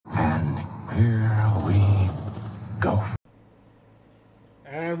Here we go.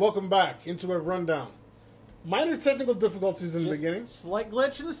 And welcome back into a rundown. Minor technical difficulties in the Just beginning. Slight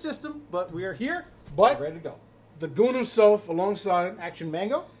glitch in the system, but we are here. But ready to go. the goon himself alongside, Action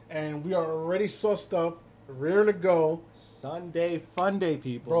Mango. and we are already sauced up, rearing to go. Sunday fun day,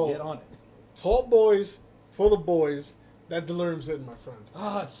 people. Bro. Get on it. Tall boys for the boys. That delirium's hitting, my friend.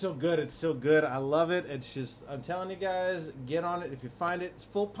 Oh, it's so good. It's so good. I love it. It's just, I'm telling you guys, get on it. If you find it, it's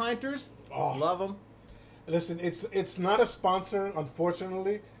full pinters. Oh. Love them. Listen, it's not a sponsor,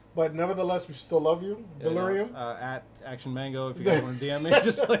 unfortunately, but nevertheless, we still love you, Delirium. At Action Mango, if you guys want to DM me,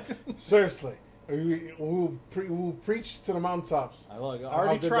 just like. Seriously. We'll preach to the mountaintops. I like it. How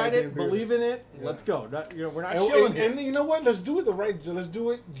Already good tried that it. damn beer Believe is. in it. Yeah. Let's go. We're not And, chilling here. and you know what? Let's do it let's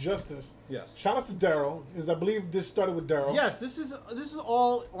do it justice. Yes. Shout out to Daryl, because I believe this started with Daryl. Yes, this is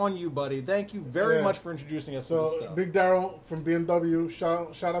all on you, buddy. Thank you very Yeah. much for introducing us to this So, stuff. Big Daryl from BMW,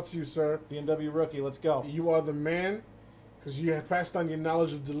 shout out to you, sir. BMW rookie, let's go. You are the man, because you have passed on your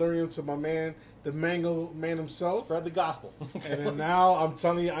knowledge of Delirium to my man, the Mango Man himself. Spread the gospel. And then now, I'm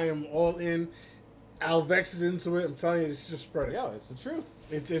telling you, I am all in. Alvex is into it. I'm telling you, it's just spread it. Yo, it's the truth.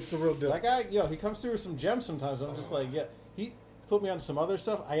 It's the real deal. That guy, he comes through with some gems sometimes. I'm just like, yeah. He put me on some other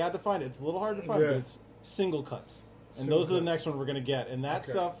stuff. I had to find it. It's a little hard to find, Yeah. but it's single cuts. And Single those are the cuts. next one we're going to get. And that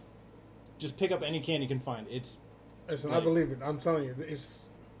Okay. stuff, just pick up any can you can find. It's Listen, like- I believe it. I'm telling you,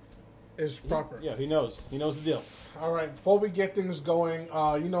 it's proper. Yeah, he knows. He knows the deal. All right, before we get things going,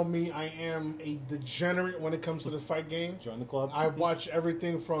 you know me, I am a degenerate when it comes to the fight game. Join the club. I watch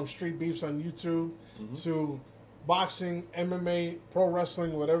everything from street beefs on YouTube to boxing, MMA, pro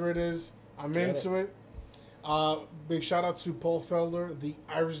wrestling, whatever it is. I'm Get into it. Big shout out to Paul Felder, the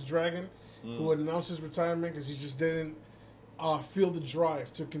Irish Dragon, who announced his retirement because he just didn't feel the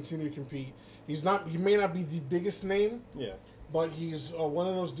drive to continue to compete. He may not be the biggest name, Yeah. but he's one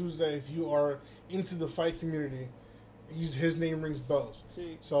of those dudes that if you are into the fight community, his name rings bells.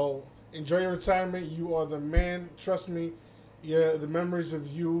 See, So enjoy your retirement. You are the man. Trust me. Yeah, the memories of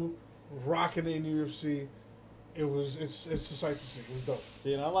you rocking in UFC. It's a sight to see. It was dope.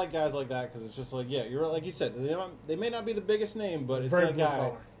 and I like guys like that because it's just like, yeah, you're like you said, they may not be the biggest name, but it's Very that blue guy.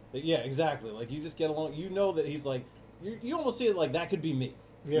 collar. Yeah, exactly. Like you just get along. You know that he's like, you almost see it like that could be me.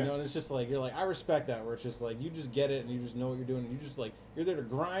 Yeah. You know, and it's just like, you're like, I respect that, where it's just like, you just get it and you just know what you're doing. And you just like, you're there to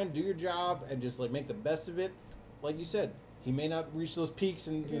grind, do your job, and just like make the best of it. Like you said, he may not reach those peaks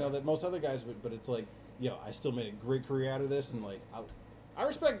and, you know, that most other guys would, but it's like, yo, I still made a great career out of this. And like, I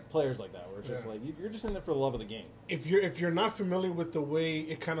respect players like that, where it's just Yeah. like, you're just in there for the love of the game. If you're not familiar with the way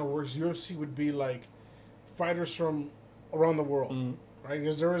it kind of works, UFC would be like fighters from around the world, right?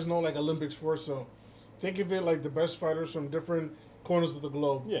 Because there is no like Olympic sport, so think of it like the best fighters from different corners of the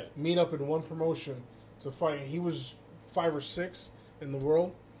globe Yeah. meet up in one promotion to fight. He was 5 or 6 in the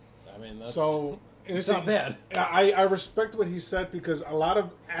world, I mean, that's so it's not bad. I respect what he said because a lot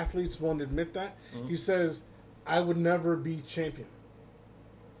of athletes won't admit that. He says, "I would never be champion."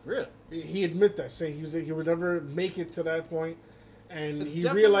 Really? He admit that, saying he would never make it to that point, and It's he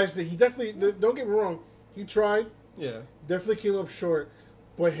definitely- realized that he definitely. Don't get me wrong, he tried, Yeah. definitely came up short.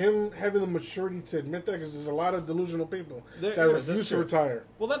 But him having the maturity to admit that, because there's a lot of delusional people There that is, refuse that's to true. retire.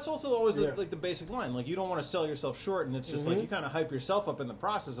 Well, that's also always Yeah. like the basic line. Like, you don't want to sell yourself short, and it's just like you kind of hype yourself up in the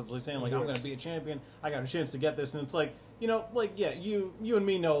process of like saying like, I'm Yeah. going to be a champion. I got a chance to get this, and it's like, you know, like, yeah, you and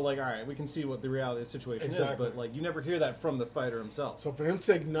me know, like, all right, we can see what the reality of the situation is, Exactly. but like, you never hear that from the fighter himself. So for him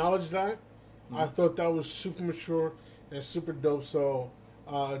to acknowledge that, I thought that was super mature and super dope. So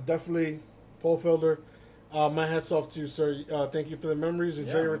definitely, Paul Felder, my hat's off to you, sir. Thank you for the memories.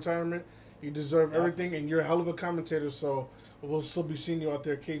 Enjoy Yeah. your retirement. You deserve everything, and you're a hell of a commentator. So we'll still be seeing you out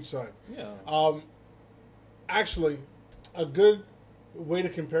there cage side. Yeah. Actually, a good way to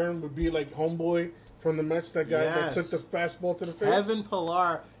compare him would be like Homeboy from the Mets, that guy Yes. that took the fastball to the face. Kevin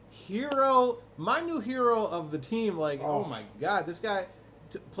Pillar, hero, my new hero of the team. Like, oh, Oh. my God, this guy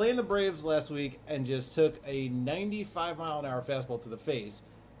playing the Braves last week and just took a 95-mile-an-hour fastball to the face.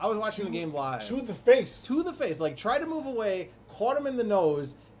 I was watching the game live. To the face. To the face, like tried to move away, caught him in the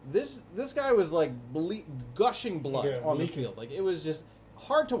nose. This guy was like gushing blood Yeah, on the leaking. field. Like, it was just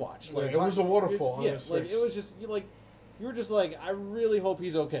hard to watch. Yeah, Like, it was a waterfall on Yeah, his like face. it was just you were just like, I really hope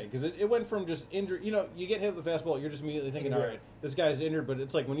he's okay, because it went from just injured. You know, you get hit with the fastball, you're just immediately thinking, Yeah. all right, this guy's injured. But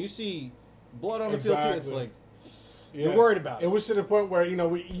it's like when you see blood on the field too, it's Exactly. like Yeah. you're worried about it. It was to the point where,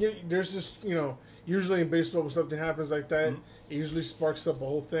 there's this, usually in baseball when something happens like that, it usually sparks up a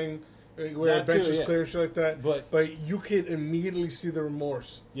whole thing where That a bench too, is yeah. clear and shit like that. But- you could immediately see the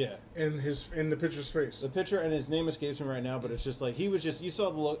remorse Yeah. in the pitcher's face. The pitcher, and his name escapes me right now, but it's just like he was just, you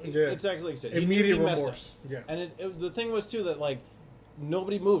saw the look. Yeah. It's exactly like you said. Immediate he messed remorse. up. Yeah. And the thing was too that like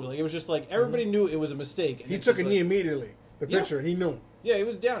nobody moved. Like it was just like everybody knew it was a mistake. And He it's took a just knee like, immediately. The Yeah. pitcher, he knew. Yeah, he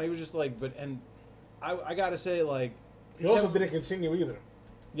was down. He was just like, I gotta say, like, He also Kevin- didn't continue either.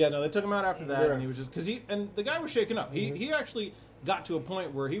 Yeah, no, they took him out after that, Yeah. and he was just and the guy was shaken up. He actually got to a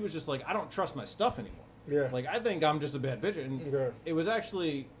point where he was just like, I don't trust my stuff anymore. Yeah. Like I think I'm just a bad pitcher, and Yeah. it was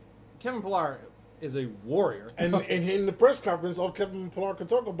actually Kevin Pillar is a warrior, And in the press conference, all Kevin Pillar could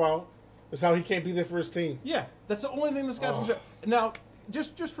talk about is how he can't be there for his team. yeah, that's the only thing this guy's Oh. gonna show. Now,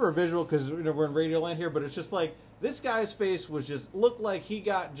 just for a visual, because we're in Radio Land here, but it's just like this guy's face was just looked like he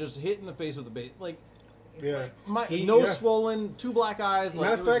got just hit in the face with a base, like Yeah. nose swollen, 2 black eyes. Like,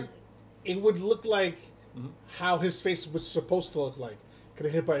 Matter it of was fact, it would look like how his face was supposed to look like. Could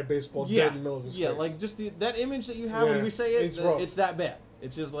have hit by a baseball yeah, dead in the middle of his face. like just that image that you have Yeah, when we say it, it's rough. it's that bad.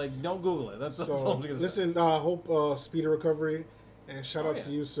 It's just like don't Google it. That's all So, I'm gonna say. listen, hope speedy recovery, and shout out yeah.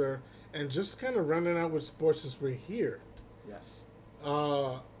 to you, sir. And just kind of rounding out with sports since we're here. Yes.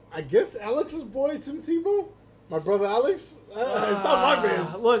 I guess Alex's boy, Tim Tebow? My brother Alex? It's not my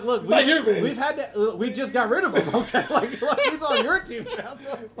man. Look, It's not your man's. we've had to, we just got rid of him. Okay, like he's on your team now.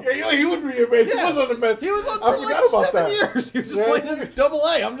 Yeah, he would be your man. Yeah. He was on the Mets. He was on I for forgot like about 7 that. years. He was just Yeah. playing in Double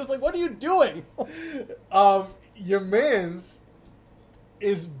A. I'm just like, what are you doing? Your man's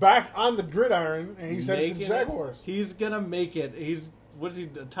is back on the gridiron, and he said it's the Making it. Jaguars. He's gonna make it. He's what is he?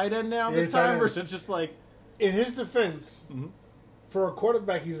 A tight end now Yeah, this tight time, end. or is it just like? In his defense, Mm-hmm. for a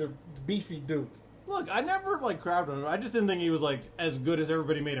quarterback, he's a beefy dude. Look, I never like crapped on him. I just didn't think he was like as good as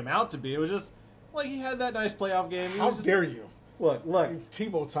everybody made him out to be. It was just like he had that nice playoff game. He How was just, dare you? look. It's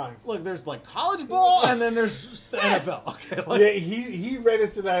Tebow time. Look, there's like college ball, and then there's the NFL. Okay, like, Yeah, he ran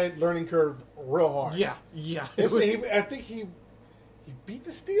into that learning curve real hard. yeah. It Listen, was- I think he beat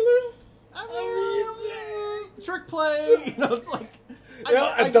the Steelers. I mean, trick play. You know, it's like.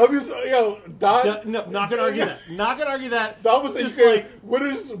 Don, Not gonna argue that. Not gonna argue that. Don was Just saying,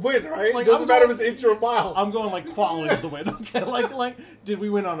 winners win, right? like, Doesn't I'm matter going- if it's inch or mile. I'm going like quality of the win. Okay, like, did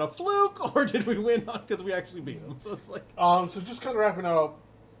we win on a fluke or did we win on because we actually beat them? So it's like, So just kind of wrapping that up,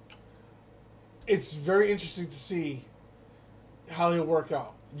 it's very interesting to see how he'll work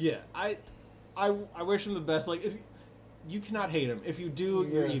out. yeah, I wish him the best. Like, you cannot hate him. If you do,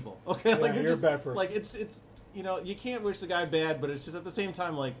 you're Yeah. evil. Okay, like you're a just, bad person. Like it's you know you can't wish the guy bad, but it's just at the same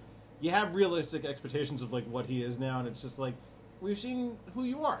time like you have realistic expectations of like what he is now, and it's just like we've seen who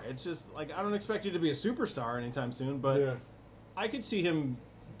you are. It's just like I don't expect you to be a superstar anytime soon, but Yeah. I could see him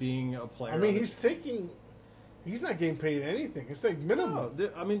being a player. I mean, on he's not getting paid anything. It's like minimum.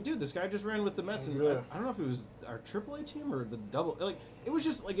 I mean, dude, this guy just ran with the Mets, and Yeah. I don't know if it was our AAA team or the double. Like, it was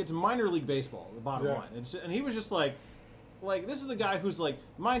just like it's minor league baseball. The bottom Yeah. line, and he was just like this is a guy who's like,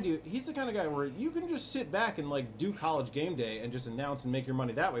 mind you, he's the kind of guy where you can just sit back and like do college game day and just announce and make your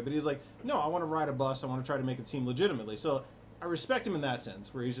money that way. But he's like, no, I want to ride a bus. I want to try to make a team legitimately. So I respect him in that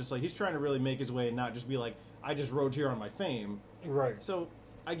sense, where he's just like he's trying to really make his way and not just be like, I just rode here on my fame. Right. So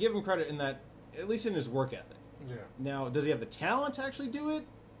I give him credit in that, at least in his work ethic. Yeah. Now, does he have the talent to actually do it?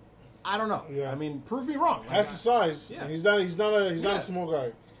 I don't know. Yeah. I mean, prove me wrong. Has the size. Yeah. He's not a Yeah. small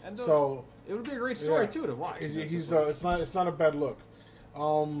guy. And, So it would be a great story yeah. too to watch. He's it's not a bad look.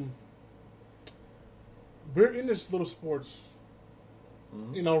 We're in this little sports,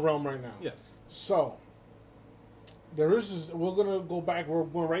 realm right now. yes. So there is this, we're gonna go back. We're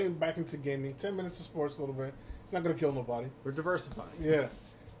going right back into gaming. 10 minutes of sports, a little bit. It's not gonna kill nobody. We're diversifying. Yeah.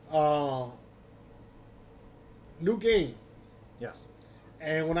 New game, Yes.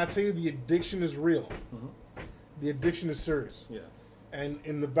 and when I tell you the addiction is real, the addiction is serious. Yeah. And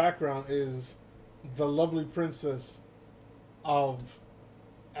in the background is the lovely princess of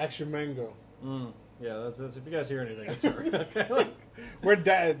Action Mango. Yeah, that's if you guys hear anything, it's her. Okay. Like, We're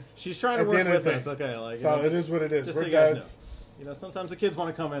dads. she's trying to At the work end of with the us. day. Okay, like So it is what it is. Just We're so you guys dads. know. Sometimes the kids want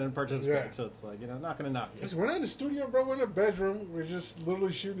to come in and participate, Yeah. so it's like not going to knock you. Listen, we're not in the studio, bro. We're in the bedroom. We're just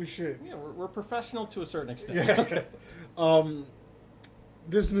literally shooting shit. Yeah, we're professional to a certain extent. Yeah.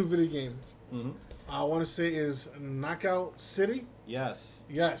 This new video game, Mm-hmm. I want to say, is Knockout City. Yes.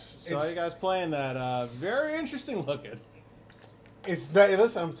 Yes. Saw you guys playing that. Very interesting looking. It's that.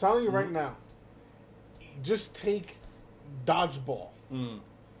 Listen, I'm telling you right now. Just take dodgeball and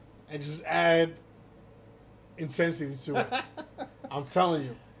just add intensity to it. I'm telling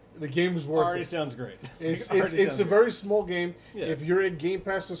you, the game is worth Already it. sounds great. It's Already a sounds great. very small game. Yeah. If you're a Game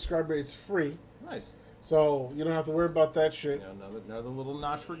Pass subscriber, it's free, Nice. so you don't have to worry about that shit. Another little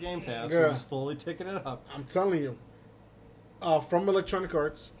notch for Game Pass. Yeah. We're just slowly ticking it up. I'm telling you, from Electronic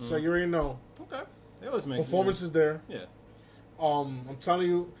Arts, so you already know Okay. It always makes performance is there. Yeah. I'm telling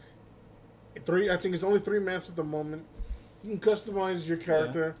you, I think it's only 3 maps at the moment. You can customize your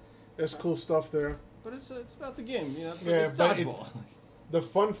character. There's cool stuff there. But it's about the game, It's, Yeah, it's but dodgeball. the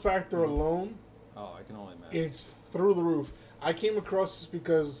fun factor alone, Oh, I can only imagine. it's through the roof. I came across this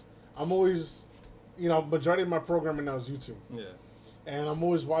because I'm always, majority of my programming now is YouTube. Yeah. And I'm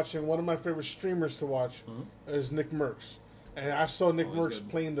always watching, one of my favorite streamers to watch is Nick Merckx. And I saw Nick Always Merckx good.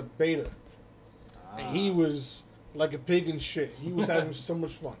 playing the beta. And he was like a pig in shit. He was having so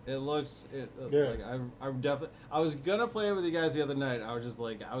much fun. It looks, Yeah. like I'm definitely. I was gonna play it with you guys the other night. I was just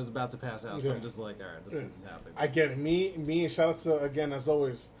like, I was about to pass out, so Yeah. I'm just like, all right, this isn't happening. I get it. Me, and shout out to, again, as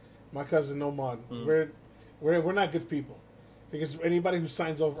always, my cousin Nomad. We're not good people. Because anybody who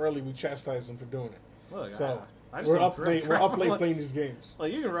signs off early, we chastise them for doing it. Look, So I just we're don't up late. We're up late like, playing these games.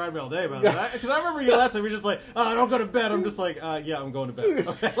 like, you can ride me all day about that. Because I remember you last time. You're just like, oh, don't go to bed. I'm just like, yeah, I'm going to bed.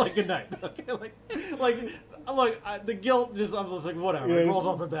 Okay, like good night. Okay, I'm like the guilt. Just I'm just like whatever. Yeah, it rolls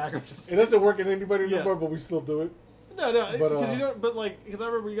off my back. I'm just It doesn't work in anybody Yeah. anymore, but we still do it. no, But, because you don't. But like, because I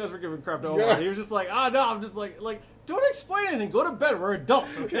remember you guys were giving crap to Omar. Yeah. He was just like, no. I'm just like, don't explain anything. Go to bed. We're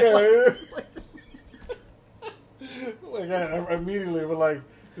adults. Okay. Yeah, Like, like I immediately were like,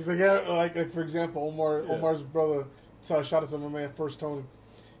 it's like, yeah, like for example, Omar's brother, shout out to my man First Tony.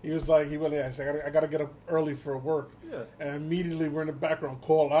 He was like, I said, I gotta get up early for work. Yeah. And immediately we're in the background,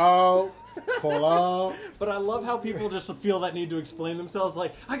 call out. But I love how people just feel that need to explain themselves.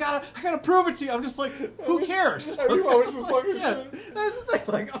 Like, I gotta prove it to you. I'm just like, who cares? I mean, I was just talking yeah, shit. that's the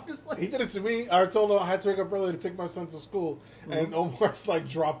thing. Like, I'm just like, He did it to me. I told him I had to wake up early to take my son to school, and Omar's like,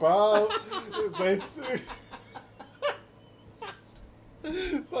 drop out.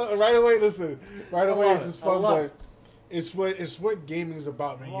 So right away, listen. Right away, love it's it. just I fun, love but it's what gaming's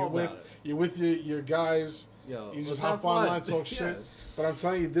about, man. I'm all about it. You're with your guys. Yo, You just let's have hop online, fun. talk Yeah. shit. But I'm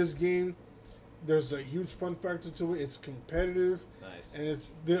telling you, this game, there's a huge fun factor to it. It's competitive, Nice. and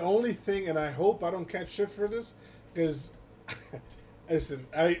it's the only thing. And I hope I don't catch shit for this, because listen,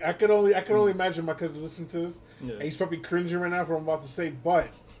 I could only imagine my cousin listening to this. Yeah. And he's probably cringing right now for what I'm about to say, but.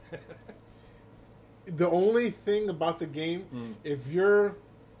 The only thing about the game, if you're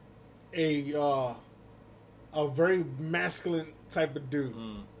a very masculine type of dude,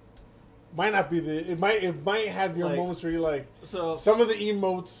 might not be it might have your Like, moments where you're like, So, some of the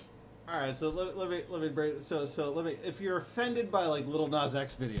emotes. all right. So let me break. So let me. If you're offended by like Little Nas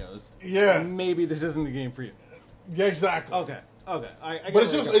X videos, Yeah. maybe this isn't the game for you. Yeah, exactly. Okay. I get But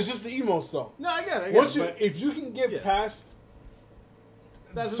it's where just you're it's just the emotes though. no, I get it. Once but if you can get Yeah. past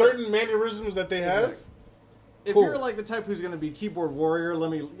that's certain mannerisms that they have, Exactly. If cool. you're like the type who's going to be keyboard warrior, let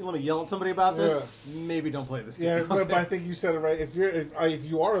me yell at somebody about this. Maybe don't play this yeah. game. But I think you said it right. If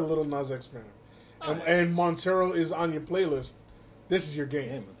you are a Little Nas X fan, and Montero is on your playlist, this is your game.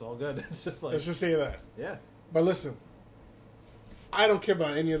 Game, it's all good. It's just like Let's just say that. yeah. But listen, I don't care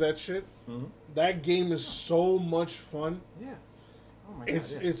about any of that shit. That game is so much fun. Yeah. Oh my god.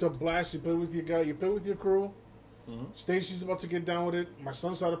 It's a blast. You play with your guy. You play with your crew. Stacy's about to get down with it. My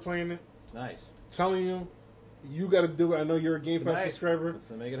son started playing it. nice. Telling you, you got to do it. I know you're a Game Pass Tonight. subscriber. Let's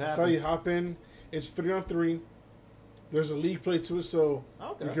make it I happen. tell you, hop in. It's 3-on-3. There's a league play to it, so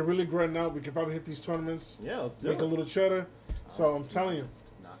Okay. we can really grind out. We can probably hit these tournaments. Yeah, let's do Make it. a little cheddar. So I'm telling you,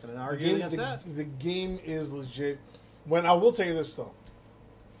 Not going to the argue game, against that. the game is legit. When I will tell you this though,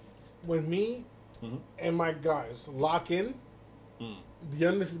 when me and my guys lock in,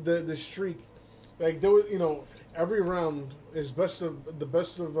 the streak, like there was, every round is best 2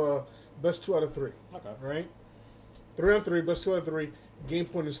 out of 3, Okay. right? 3-on-3, best 2 out of 3. Game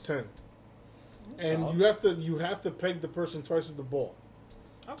point is 10, and Solid. you have to peg the person twice with the ball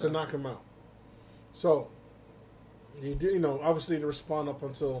Okay. to knock him out. So you do, obviously to respond up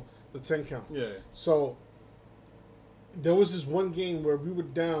until the 10 count. Yeah. So there was this one game where we were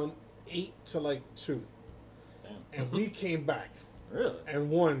down 8-2, Damn. and we came back Really? and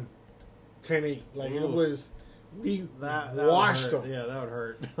won 10-8. Like it Ooh. was, we That washed would hurt. them. Yeah, that would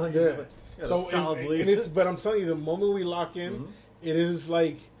hurt. Like, Yeah. just like, got a So solid and lead. it's, but I'm telling you, the moment we lock in, it is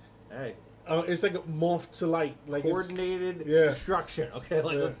like hey, it's like a moth to light. Like it's, coordinated yeah. destruction. Okay,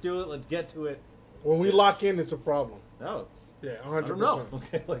 like Yeah. let's do it. Let's get to it. when we lock in, it's a problem. No, Yeah, let them 100%. know.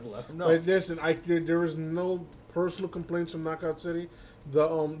 Okay, like let them know. But listen, there is no personal complaints from Knockout City.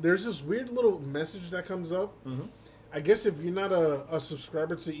 There's this weird little message that comes up. I guess if you're not a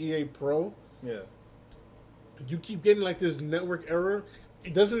subscriber to EA Pro, Yeah. you keep getting like this network error.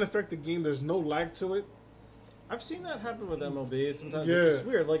 It doesn't affect the game. There's no lag to it. I've seen that happen with MLB. Sometimes Yeah. it's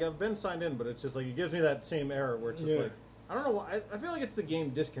weird. Like I've been signed in, but it's just like it gives me that same error where it's just Yeah. like I don't know why. I feel like it's the game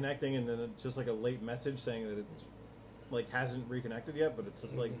disconnecting, and then it's just like a late message saying that it's like hasn't reconnected yet. But it's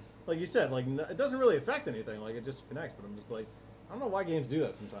just like you said, like it doesn't really affect anything. Like it just connects. But I'm just like I don't know why games do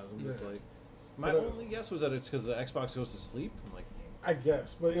that sometimes. I'm just Yeah. like my But, only guess was that it's because the Xbox goes to sleep. I'm like I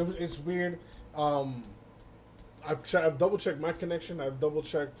guess, but it's weird. I've double checked my connection. I've double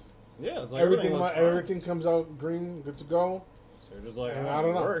checked Yeah, it's like everything comes out green, good to go. So you're just like, And oh, I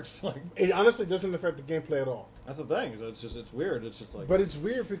don't it know. works. Like, It honestly doesn't affect the gameplay at all. that's the thing. So it's weird. It's just like, But it's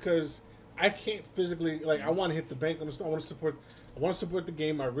weird because I can't physically like. I want to hit the bank. I want to support the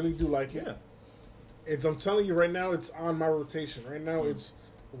game. I really do like it. yeah, I'm telling you right now, it's on my rotation. Right now, it's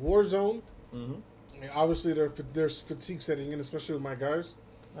Warzone. mm-hmm. And obviously, there's fatigue setting in, especially with my guys.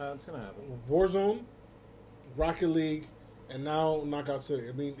 It's gonna happen. Warzone, Rocket League, and now Knockout City.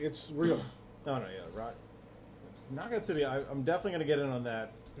 I mean, it's real. Oh no, yeah, right. Knockout City. I'm definitely gonna get in on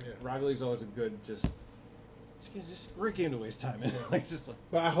that. Yeah. Rocket League's always a good just great game to waste time in. Like just like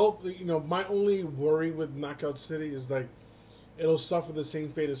But I hope that, my only worry with Knockout City is like it'll suffer the same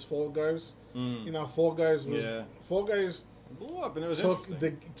fate as Fall Guys. Fall Guys was Fall Guys it blew up and it was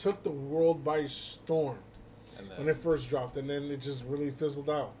took the world by storm and then, when it first dropped, and then it just really fizzled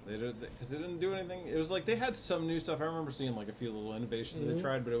out. they didn't do anything. It was like they had some new stuff. I remember seeing like a few little innovations they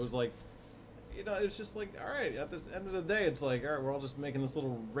tried, but it was like, it's just like, all right. At the end of the day, it's like, all right, we're all just making this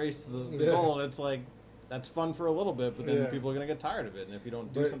little race to the goal, and it's like that's fun for a little bit, but then people are gonna get tired of it, and if you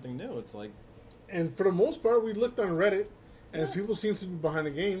don't do something new, it's like. And for the most part, we looked on Reddit, and people seem to be behind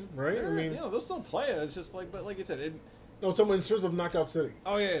the game, right? Yeah, I mean, they'll still play it. It's just like, but like you said, no, I'm talking about in terms of Knockout City.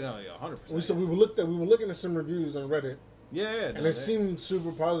 Oh yeah, no, yeah, 100%. We were looking at some reviews on Reddit. Yeah, and it seemed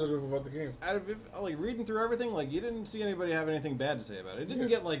super positive about the game. Out of like reading through everything, like you didn't see anybody have anything bad to say about it. It didn't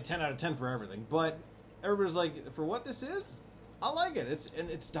get like 10 out of 10 for everything, but everybody's like, for what this is, I like it. It's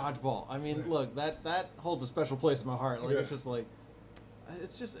dodgeball. I mean, look, that holds a special place in my heart. Like it's just like,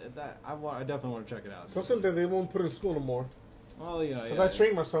 it's just that I definitely want to check it out. Something that they won't put in school no more. Well, because I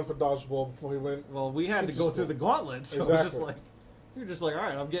trained my son for dodgeball before he went. Well, we had to go through the gauntlet, so exactly. It's just like you're just like, all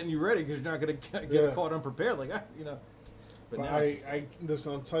right, I'm getting you ready because you're not going to get caught unprepared. Like But now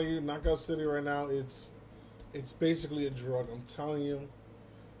listen. I'm telling you, Knockout City right now, it's basically a drug. I'm telling you,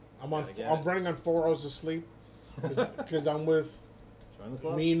 I'm running on 4 hours of sleep because I'm with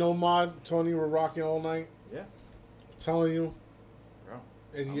me, Nomad, Tony. We're rocking all night. Yeah, I'm telling you,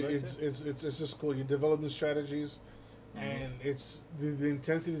 it's it's just cool. You're developing strategies, and it's the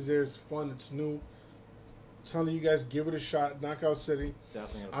intensity is there. It's fun. It's new. I'm telling you guys, give it a shot. Knockout City.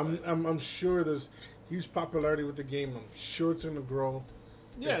 Definitely. I'm sure there's huge popularity with the game. I'm sure it's going to grow.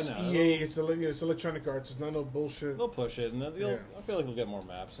 Yeah, it's EA. It's Electronic Arts. It's not no bullshit. They'll push it, and I feel like they'll get more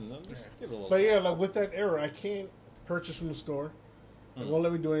maps, and they'll just give it a little. But like with that error, I can't purchase from the store. It won't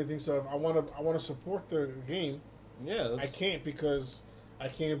let me do anything. So if I want to support the game, I can't because I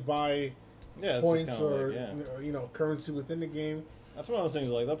can't buy points or currency within the game. That's one of those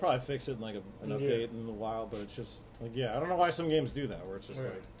things. Like they'll probably fix it in like an update in a while, but it's just like I don't know why some games do that. Where it's just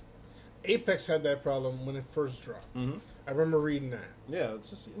like. Apex had that problem when it first dropped. Mm-hmm. I remember reading that. Yeah, it's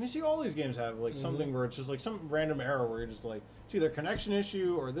just, and you see all these games have like something where it's just like some random error where you're just like, it's either a connection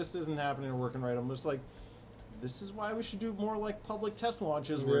issue or this isn't happening or working right. I'm just like, this is why we should do more like public test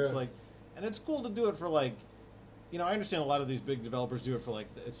launches where it's like, and it's cool to do it for like, I understand a lot of these big developers do it for like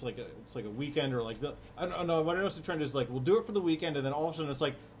it's like a weekend or like I don't know. What I noticed the trend is like we'll do it for the weekend and then all of a sudden it's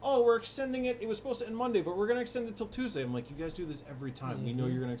like, oh, we're extending it. It was supposed to end Monday, but we're going to extend it till Tuesday. I'm like, you guys do this every time. Mm-hmm. We know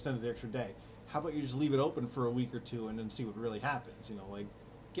you're going to extend it the extra day. How about you just leave it open for a week or two and then see what really happens? Like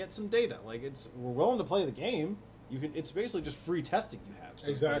get some data. Like we're willing to play the game. It's basically just free testing you have. So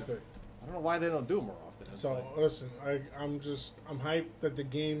exactly. Like, I don't know why they don't do it more often. Listen, I'm hyped that the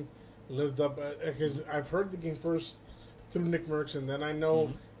game lived up because I've heard the game first through Nick Merckx, and then I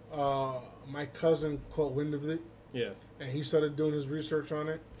know my cousin caught wind of it. Yeah, and he started doing his research on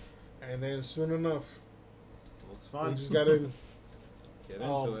it, and then soon enough, looks fun. We just got to get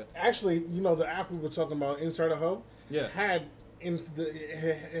into it. Actually, the app we were talking about, Insider Hub, had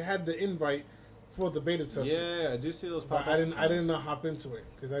the invite for the beta testing. Yeah, I do see those pop up. I didn't hop into it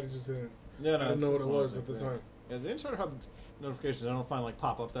because I just didn't. Yeah, no, I didn't know what it was at the time. Yeah, the Insider Hub notifications I don't find like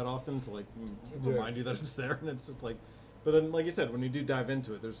pop up that often to like remind you that it's there, and it's like. But then, like you said, when you do dive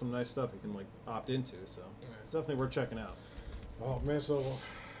into it, there's some nice stuff you can like opt into. So it's definitely worth checking out. Oh man, so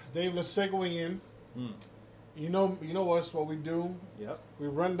Dave, let's segue in. You know us, what we do. Yep. We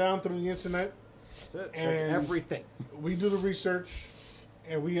run down through the internet. That's it. Check everything. We do the research,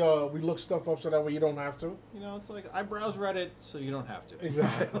 and we look stuff up so that way you don't have to. It's like I browse Reddit, so you don't have to.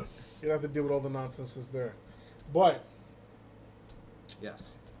 Exactly. You don't have to deal with all the nonsense that's there. But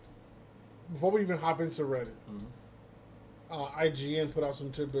yes, before we even hop into Reddit. IGN put out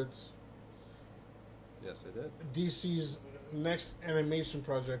some tidbits. Yes, they did. DC's next animation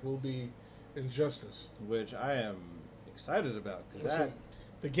project will be Injustice, which I am excited about because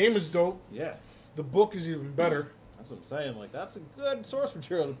the game is dope. Yeah, the book is even better. That's what I'm saying. Like that's a good source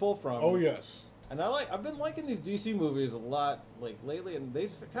material to pull from. Oh yes, And I've been liking these DC movies a lot, like lately, and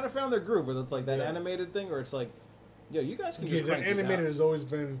they've kind of found their groove where it's like that animated thing, where it's like, yo, you guys can just the crank these animated out. has always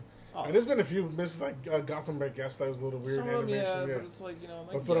been. And there's been a few misses, like Gotham by Gaslight was a little weird Some of them, animation. but it's like, you know.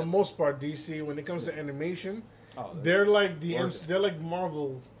 But for the most part, DC, when it comes to animation, Oh, they're like they're like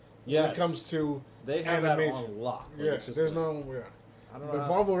Marvel when it Yes. comes to They have animation. that on lock. Like, Yeah, it's just there's like, no. Yeah. I don't know. But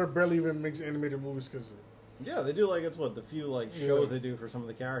Marvel barely even makes animated movies because of it. Yeah, they do like it's what the few like shows they do for some of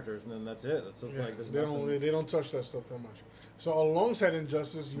the characters, and then that's it. It's just like there's nothing. They don't touch that stuff that much. So alongside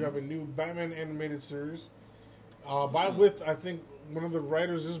Injustice, you have a new Batman animated series. With I think one of the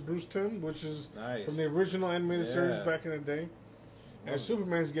writers is Bruce Timm, which is from the original animated series back in the day. And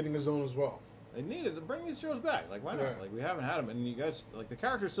Superman's getting his own as well. They needed to bring these shows back. Like, why not? Like, we haven't had them, and you guys, like, the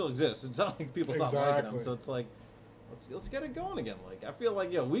characters still exist. It's not like people stop liking them. So it's like, let's get it going again. Like, I feel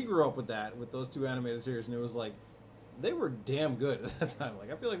like, we grew up with that, with those two animated series, and it was like, they were damn good at that time.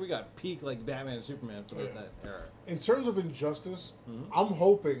 Like, I feel like we got peak, like, Batman and Superman for that era. In terms of Injustice, I'm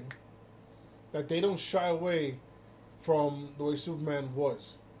hoping that they don't shy away from the way Superman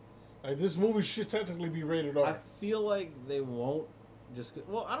was. Like, this movie should technically be rated R. I feel like they won't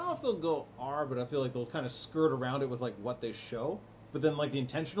I don't know if they'll go R, but I feel like they'll kind of skirt around it with, like, what they show. But then, like, the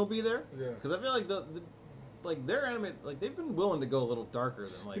intention will be there. Yeah. Because I feel like like, their anime, like, they've been willing to go a little darker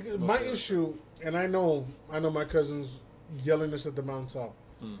than, like... Because my issue, and I know my cousin's yelling this at the mountaintop.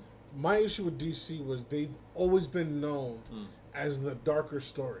 My issue with DC was they've always been known as the darker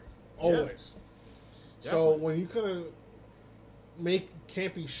story. Always. Yeah. So when you kind of make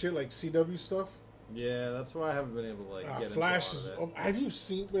campy shit like CW stuff... Yeah, that's why I haven't been able to, like, get Flash into a lot of it. Have you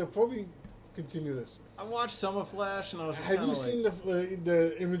seen... Before we continue this... I watched some of Flash, and I was just Have you seen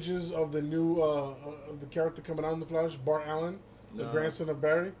the images of the new of the character coming out in the Flash, Bart Allen, the grandson of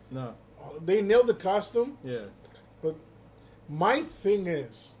Barry? No. They nailed the costume. Yeah. But my thing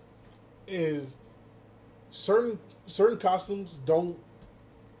is certain costumes don't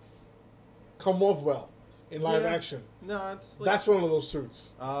come off well in live action. No, it's like... That's one of those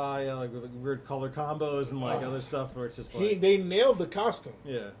suits. yeah, like with weird color combos and, like, other stuff where it's just like... They nailed the costume.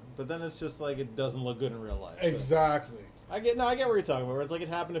 Yeah, but then it's just like it doesn't look good in real life. Exactly. So. I get what you're talking about. Where it's like it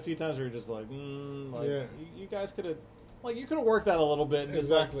happened a few times where you're just like, you guys could have, like, you could have worked that a little bit. And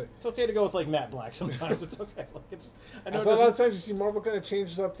Exactly. Like, it's okay to go with like matte black sometimes. It's okay. Like, I know a lot of times you see Marvel kind of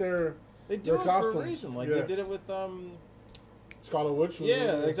changes up their it costumes. for a reason. Like they did it with Scarlet Witch.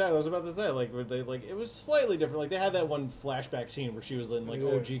 Exactly. I was about to say like where they like it was slightly different. Like they had that one flashback scene where she was in like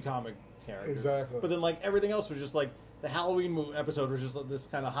OG comic character. Exactly. But then like everything else was just like. The Halloween episode was just like this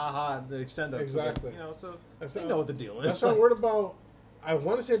kind of the extend up. Exactly. So they know what the deal is. That's what I'm worried about. I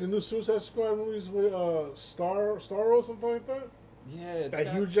want to say the new Suicide Squad movies with Starro or something like that. Yeah, that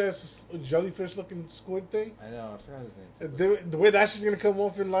huge ass jellyfish looking squid thing. I know, I forgot his name. The way that's just gonna come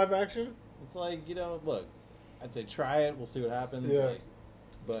off in live action. It's like, look, I'd say try it. We'll see what happens. Yeah.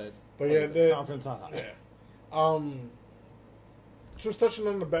 Like, but yeah, confidence on high. Yeah. Just touching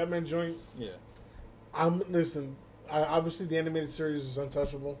on the Batman joint. Yeah. Listen. Obviously, the animated series is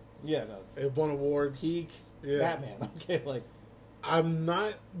untouchable. Yeah, no. It won awards. Peak Batman. Okay, like I'm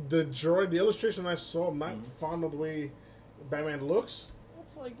not the illustration I saw. I'm not fond of the way Batman looks.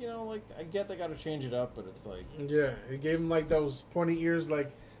 It's like I get they got to change it up, but it's like it gave him like those pointy ears,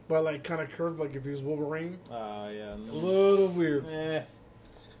 but kind of curved, like if he was Wolverine. Yeah, a little weird. Eh.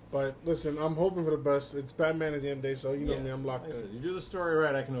 But listen, I'm hoping for the best. It's Batman at the end of the day, so you know me, I'm locked like in. I said, you do the story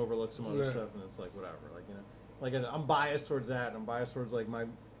right, I can overlook some other stuff, and it's like whatever. Like I'm biased towards that, and I'm biased towards like my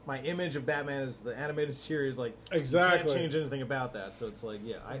image of Batman is the animated series. Like exactly, you can't change anything about that. So it's like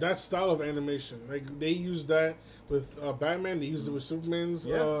that style of animation. Like they used that with Batman. They used it with Superman's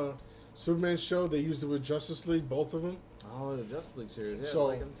show. They used it with Justice League, both of them. Oh, the Justice League series. Yeah, so,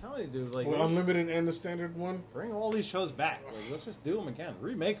 like I'm telling you, dude. Like Unlimited and the standard one. Bring all these shows back. Like let's just do them again.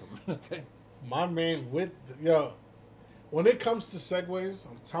 Remake them. Okay. My man, when it comes to segues,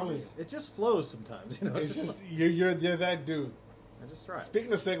 I'm telling you, it just flows sometimes. It's just you're that dude. I just try.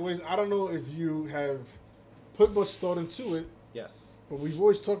 Speaking of segues, I don't know if you have put much thought into it. Yes, but we've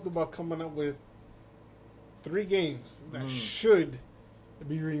always talked about coming up with 3 games that should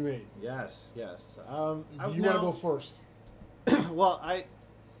be remade. Yes. You want to go first? Well,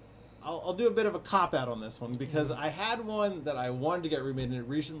 I'll do a bit of a cop out on this one because I had one that I wanted to get remade and it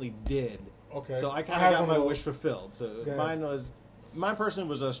recently did. Okay. So I kind of got my wish fulfilled. So mine personally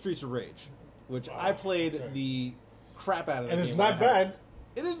was Streets of Rage, which I played the crap out of. And it's not bad.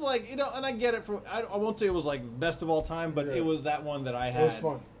 It is like and I get it from. I won't say it was like best of all time, but it was that one that I had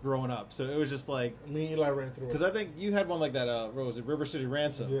growing up. So it was just like me and Eli ran through it because I think you had one like that. What was it, River City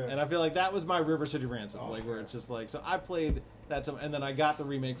Ransom? Yeah. And I feel like that was my River City Ransom, where it's just like so I played and then I got the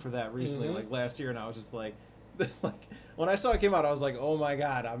remake for that recently, Mhm. like last year, and I was just like, like when I saw it came out, I was like, oh my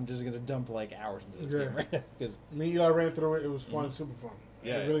god, I'm just gonna dump like hours into this game right now because Me, I ran through it. It was fun, super fun.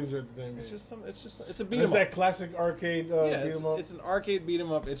 Yeah, I really enjoyed the damn game. it's a beat 'em It's up. that classic arcade beat 'em up. It's an arcade beat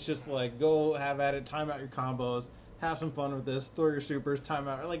 'em up. It's just like go have at it, time out your combos, have some fun with this, throw your supers, time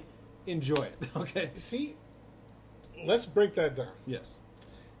out, like enjoy it. Okay. See, let's break that down. Yes.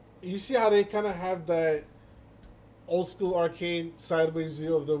 You see how they kind of have that old school arcade sideways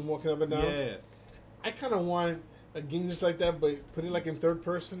view of them walking up and down? Yeah. I kind of want a game just like that, but put it like in third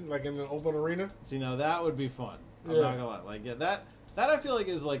person, like in an open arena. See, now that would be fun. I'm Yeah. not gonna lie. Like, yeah, that I feel like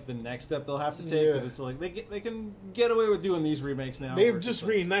is like the next step they'll have to take. Yeah. Because it's like they can get away with doing these remakes now. They've where it's just like,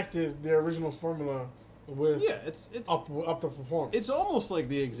 reenacted their original formula with it's up to performance. it's almost like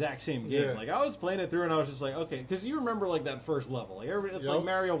the exact same game. Yeah. Like I was playing it through and I was just like, okay, because you remember like that first level. Like it's like Yup.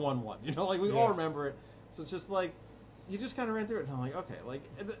 Mario 1-1. You know, like we Yeah. all remember it. So it's just like you just kind of ran through it and I'm like, okay, like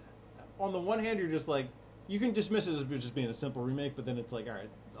on the one hand you're just like you can dismiss it as just being a simple remake, but then it's like, all right,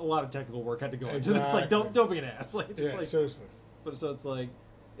 a lot of technical work had to go into it. It's like don't be an ass. Like just Yeah, like seriously. but so it's like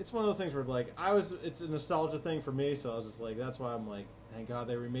it's one of those things where like it's a nostalgia thing for me, so I was just like that's why I'm like thank God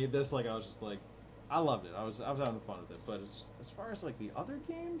they remade this. Like I was just like I loved it. I was having fun with it. But as far as like the other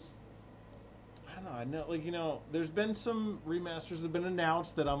games, I don't know. I know like there's been some remasters that have been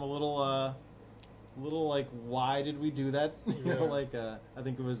announced that I'm a little like why did we do that? Yeah. Like I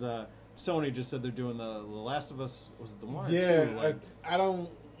think it was Sony just said they're doing the Last of Us. Was it the one or Yeah, two? Like, I don't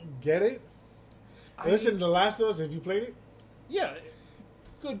get it. Listen, The Last of Us, have you played it? yeah,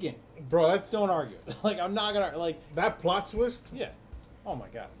 good game. Bro, that's Don't argue. Like I'm not gonna like that plot twist. yeah. Oh my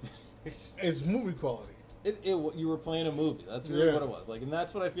god. It's movie quality. You were playing a movie. That's really Yeah. what it was. Like, and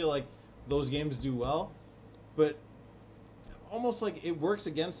that's what I feel like those games do well. But almost like it works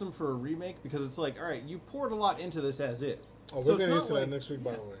against them for a remake because it's like, all right, you poured a lot into this as is. Oh, So we're it's getting not into like- that next week,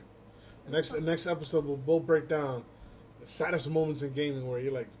 by the way. Next episode, we'll break down the saddest moments in gaming where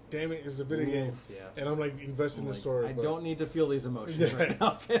you're like, damn it, it's a video game. Yeah. And I'm like invested in the Like, story. I but- don't need to feel these emotions Yeah. right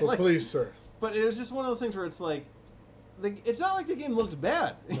now. Okay? But Like, please, sir. but it was just one of those things where it's like, it's not like the game looks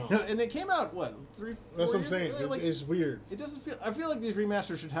bad. No. And it came out, what, 3-4 That's what I'm years saying. ago? Like, It's weird. it doesn't feel. I feel like these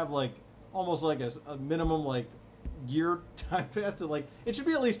remasters should have like almost like a minimum like year time pass to like it should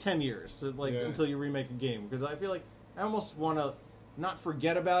be at least 10 years to like Yeah. until you remake a game because I feel like I almost want to not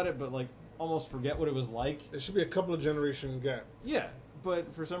forget about it but like almost forget what it was like. There should be a couple of generation gap. Yeah,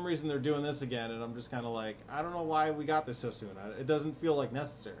 but for some reason they're doing this again and I'm just kind of like I don't know why we got this so soon. It doesn't feel like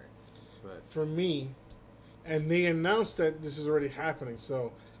necessary. But For me, and they announced that this is already happening,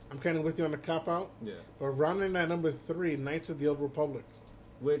 so I'm kind of with you on the cop out. yeah, But rounding at number 3, Knights of the Old Republic.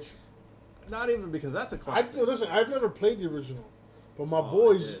 which not even because that's a classic. Listen, I've never played the original, but my Oh, I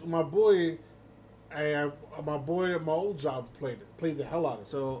boys, did. my boy at my old job played the hell out of it.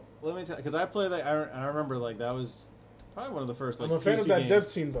 So let me tell because I play that and I remember like that was probably one of the first like I'm a fan PC of that games.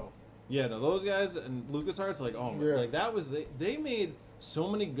 dev team though. Yeah, no, those guys and LucasArts, like, oh my, Yeah. like that was they made so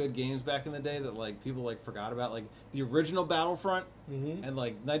many good games back in the day that like people like forgot about, like the original Battlefront Mm-hmm. and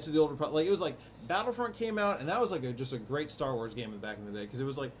like Knights of the Old Republic. Like it was like Battlefront came out and that was like just a great Star Wars game back in the day because it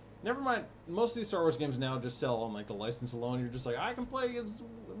was like never mind most of these Star Wars games now just sell on like the license alone. You're just like I can play as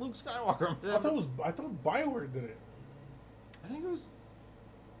Luke Skywalker. I thought BioWare did it. I think it was.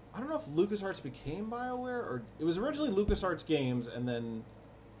 I don't know if LucasArts became BioWare or it was originally LucasArts games and then.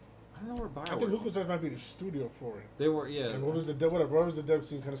 I don't know where BioWare. I think LucasArts might be the studio for it. They were, yeah. And whatever the dev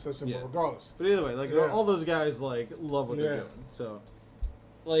team kind of steps in, Yeah. but regardless. But either way, like Yeah. all those guys like love what they're Yeah. doing. So,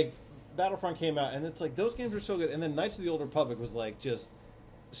 like Battlefront came out, and it's like those games were so good. And then Knights of the Old Republic was like just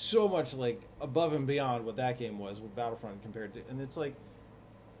so much like above and beyond what that game was with Battlefront compared to. And it's like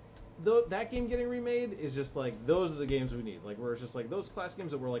that game getting remade is just like those are the games we need. Like where it's just like those classic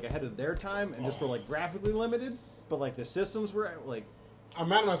games that were like ahead of their time and just were like graphically limited, but like the systems were like. I'm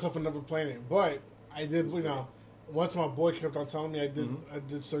mad at myself for never playing it, but I did. Once my boy kept on telling me, I did. Mm-hmm. I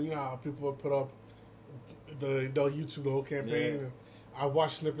did. So you know how people would put up they'll YouTube the whole campaign. Yeah. And I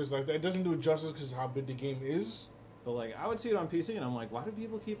watch snippets like that. It doesn't do it justice because how big the game is. But like I would see it on PC and I'm like, why do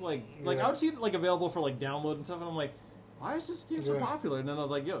people keep like Yeah. I would see it like available for like download and stuff and I'm like, why is this game so Yeah. popular? And then I was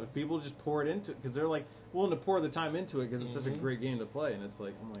like, yo, people just pour it into it because they're like willing to pour the time into it because it's such a Mhm. great game to play and it's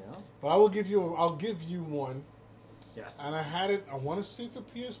like I'm like, oh But I'll give you one, yes, and I had it. I want to see for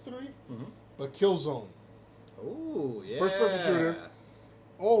PS3, mm-hmm. but Killzone. Oh yeah, First-person shooter.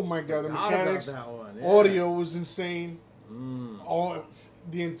 Oh my god, the Forgot about mechanics, that one. Yeah. audio was insane. Mm. All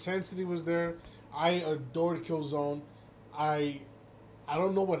the intensity was there. I adored Killzone. I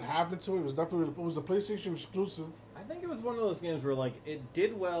don't know what happened to it. It was a PlayStation exclusive. I think it was one of those games where like it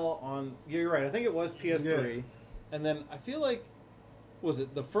did well on. You're right. I think it was PS3, And then I feel like, was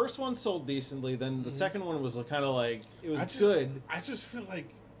it the first one sold decently? Then the second one was kind of like it was good. I just feel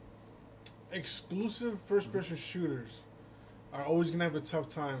like exclusive first-person shooters are always gonna have a tough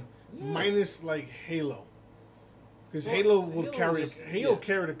time, minus like Halo, because Halo carried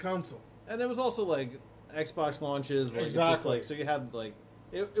the console. And it was also like Xbox launches, like Exactly. it's just like so you had like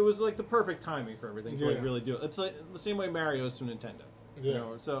it was like the perfect timing for everything to like really do it. It's like the same way Mario is to Nintendo, you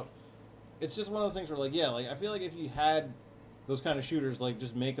know. So it's just one of those things where like like I feel like if you had those kind of shooters, like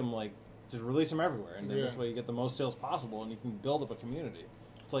just make them like just release them everywhere, and then this way you get the most sales possible, and you can build up a community.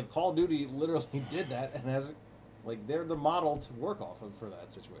 It's like Call of Duty literally did that, and has like they're the model to work off of for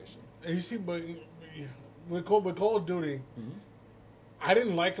that situation. And you see, but with Call of Duty, I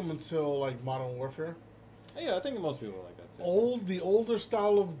didn't like them until like Modern Warfare. Yeah, I think most people like that too. The older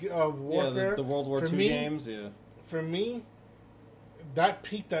style of warfare. Yeah, the World War II games. Yeah, for me, that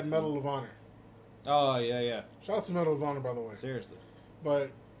peaked at Medal of Honor. Oh yeah. Shout out to Medal of Honor, by the way. Seriously,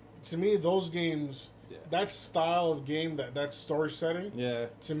 but to me, those games. That style of game, that story setting,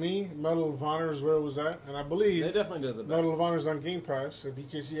 to me, Medal of Honor is where it was at, and I believe they definitely did the best. Medal of Honor is on Game Pass. In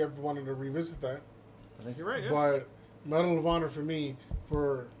case you ever wanted to revisit that, I think you're right. Yeah. But Medal of Honor for me,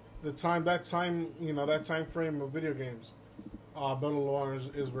 for that time frame of video games, Medal of Honor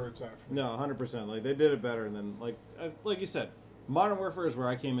is where it's at. For me. No, 100%. Like they did it better, and then like you said, Modern Warfare is where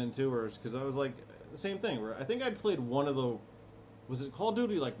I came into, because I was like the same thing. Where I think I'd played one of the, was it Call of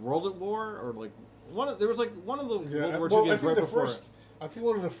Duty like World at War or like. There was like one of the World War II games right before. I think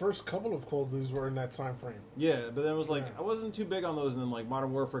one of the first couple of Call of Duties were in that time frame. Yeah, but then it was like I wasn't too big on those, and then like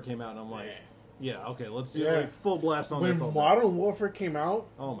Modern Warfare came out, and I'm like, okay, let's do like full blast on this. When Modern Warfare came out,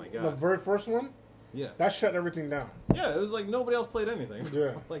 oh my god, the very first one, that shut everything down. Yeah, it was like nobody else played anything.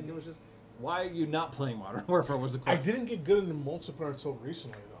 Yeah, like it was just, why are you not playing Modern Warfare? Was the question. I didn't get good in the multiplayer until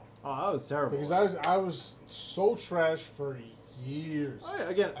recently though. Oh, that was terrible. Because I was so trash for years. Oh,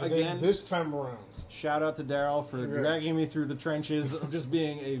 yeah, again, this time around. Shout out to Daryl for dragging me through the trenches of just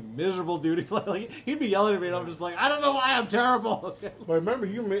being a miserable duty player. Like, he'd be yelling at me, and I'm just like, I don't know why I'm terrible. Okay. But remember,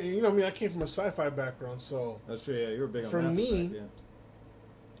 you know me. I came from a sci-fi background, so that's true. Yeah, you were big on for Mass me. Effect,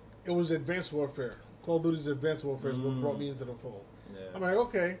 It was Advanced Warfare. Call of Duty's Advanced Warfare is what brought me into the fold. Yeah. I'm like,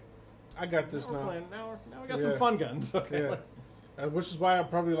 okay, I got this now. Now we got some fun guns. Okay. Yeah. Which is why I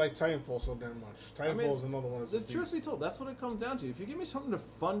probably like Titanfall so damn much. Titanfall is another one. The truth be told, that's what it comes down to. If you give me something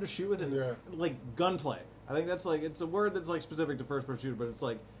fun to shoot with, and like gunplay, I think that's like it's a word that's like specific to first person shooter, but it's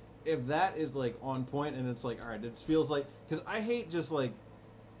like if that is like on point and it's like all right, it feels like because I hate just like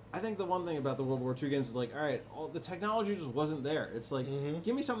I think the one thing about the World War II games is like all right, the technology just wasn't there. It's like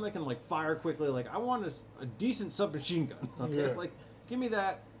give me something that can like fire quickly. Like I want a decent submachine gun. Okay, like give me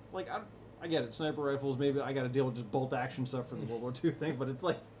that. Like I get it, sniper rifles, maybe I got to deal with just bolt action stuff for the World War II thing, but it's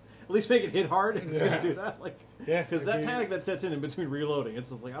like, at least make it hit hard if it's going to do that. Like, because that panic that sets in between reloading, it's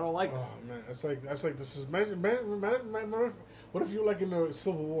just like, I don't like that. Oh, man, that's like this is, what if you're like in the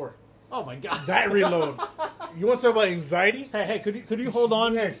Civil War? Oh, my God. That reload. You want to talk about anxiety? Hey, could you hold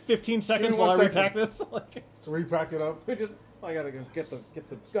on 15 seconds while I repack this? Like, repack it up? I got to go get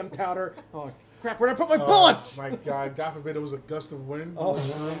the gunpowder. Oh, crap, where'd I put my bullets? My God, God forbid it was a gust of wind. Oh,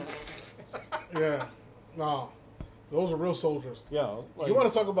 yeah, no, those are real soldiers. Yeah, like, you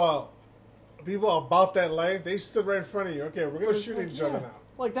want to talk about people about that life? They stood right in front of you. Okay, we're gonna shoot each other now.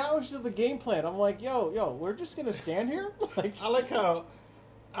 Like that was just the game plan. I'm like, yo, we're just gonna stand here. Like, I like how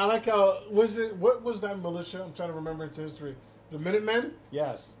what was that militia? I'm trying to remember its history. The Minutemen.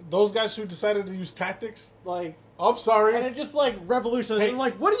 Yes, those guys who decided to use tactics. Like, I'm sorry, and it just like revolution. Hey,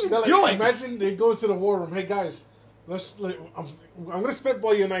 like, what are you doing? Like, imagine they go into the war room. Hey guys. I'm gonna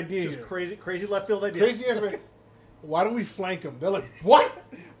spitball you an idea. Just here. crazy left field idea. Crazy. Why don't we flank them? They're like, what?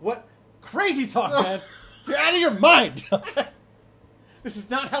 What? Crazy talk, man. You're out of your mind. Okay. This is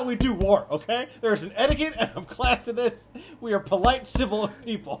not how we do war. Okay. There's an etiquette and a class to this. We are polite, civil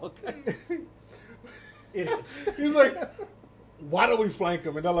people. Okay. Idiots. He's like, why don't we flank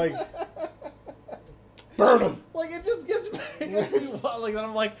them? And they're like, burn them. Like it just gets me like that.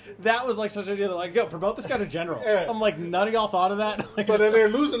 I'm like that was like such an idea. They're like, yo, promote this guy to general. Yeah. I'm like, none of y'all thought of that. Like, so then they're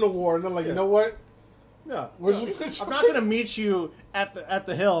losing the war, and they're like, you know what? No, I'm not gonna meet you at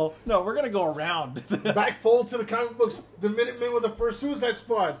the hill. No, we're gonna go around. Backfold to the comic books. The Minutemen were the first Suicide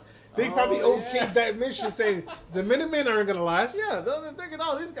Squad. They probably okayed that mission, saying the Minutemen aren't gonna last. Yeah, they're thinking,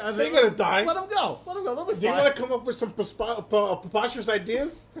 oh, these guys, they're gonna die. Let them go. They'll be fine. They want to come up with some preposterous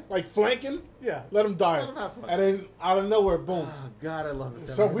ideas, like flanking. Yeah, let them die. Let them have fun. And then out of nowhere, boom. Oh God, I love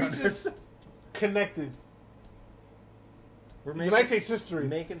this. So we just connected. We're United States history,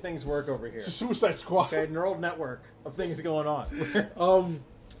 making things work over here. It's a Suicide Squad. Okay, neural network of things going on.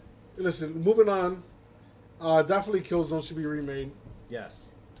 Listen, moving on. Definitely Killzone should be remade.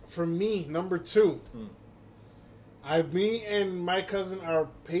 Yes. For me, number 2. Me and my cousin are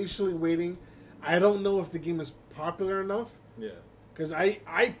patiently waiting. I don't know if the game is popular enough. Yeah. Because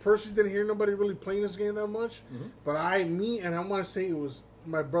I personally didn't hear nobody really playing this game that much. But I want to say it was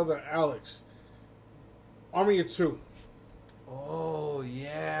my brother Alex. Army of Two. Oh,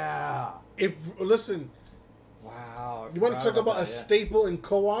 yeah. Listen. Wow. You want to talk about a staple in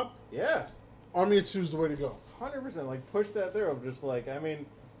co-op? Yeah. Army of Two is the way to go. 100%. Like, push that through. Just like, I mean,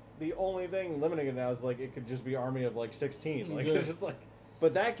 the only thing limiting it now is, like, it could just be Army of, like, 16. Like, it's just like...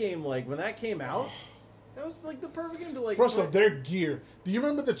 But that game, like, when that came out, that was, like, the perfect game to, like... First off, their gear. Do you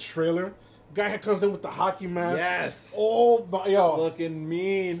remember the trailer? Guy comes in with the hockey mask. Yes. Oh, my... Yo. Looking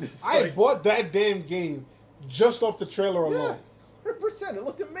mean. I bought that damn game just off the trailer alone. 100%. It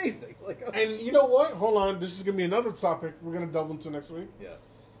looked amazing. Like, and you know what? Hold on. This is going to be another topic we're going to delve into next week.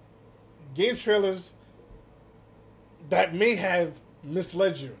 Yes. Game trailers that may have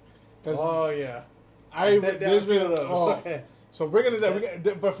misled you. Oh, yeah. There's been those. Okay. So we're going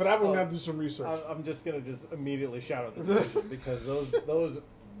to... But for that, we're going to have to do some research. I'm just going to just immediately shout out the division because those...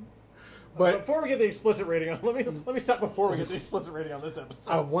 But before we get the explicit rating on... Let me stop before we get the explicit rating on this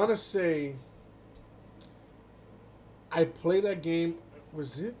episode. I want to say... I played that game.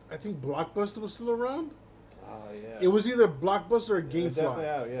 Was it? I think Blockbuster was still around. Oh yeah. It was either Blockbuster or GameFly. Definitely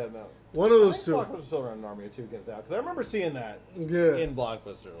out. Yeah, no. One of those two. Blockbuster still around. Army of Two comes out because I remember seeing that. Yeah. In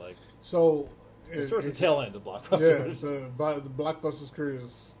Blockbuster, like. So. Towards the tail end of Blockbuster. Yeah. The Blockbuster's career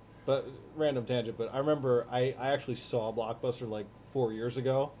is. But random tangent. But I remember I actually saw Blockbuster like 4 years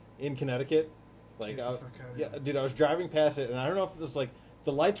ago in Connecticut. Like, dude, I was driving past it, and I don't know if it was like.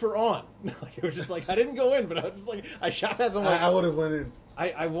 The lights were on. Like, it was just like I didn't go in, but I was just like I shot past them. Like, I would have went in.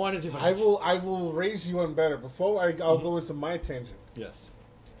 I wanted to. I will raise you on better. Before I'll go into my tangent. Yes.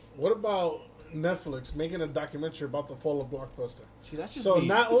 What about Netflix making a documentary about the fall of Blockbuster? See, that's just so me.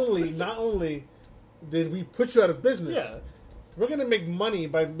 not only did we put you out of business. Yeah. We're gonna make money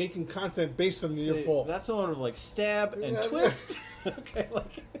by making content based on your fall. That's the one of like stab and twist. Okay,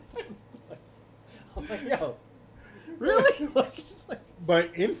 like I'm like, yo, really? Like, just like.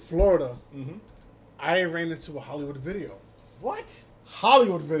 But in Florida, I ran into a Hollywood Video. What?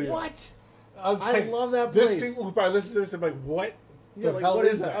 Hollywood Video. What? I love that place. This people who probably listen to this and be like, what? Yeah, like, what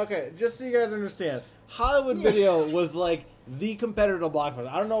is that? Okay, just so you guys understand, Hollywood Video was like the competitor to Blockbuster.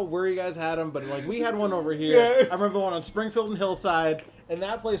 I don't know where you guys had them, but like we had one over here. Yeah. I remember the one on Springfield and Hillside, and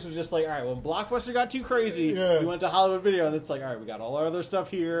that place was just like, all right, when Blockbuster got too crazy, we went to Hollywood Video, and it's like, all right, we got all our other stuff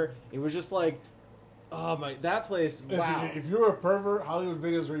here. It was just like, oh my, that place, wow. Listen, if you're a pervert, Hollywood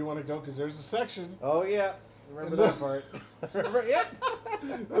Video is where you want to go because there's a section. Oh yeah, remember that part. Remember, yep.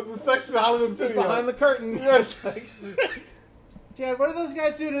 There's a section of Hollywood Just Video. behind the curtain. Yes. Like, Dad, what are those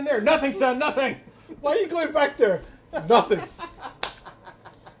guys doing in there? Nothing, son, nothing. Why are you going back there? Nothing.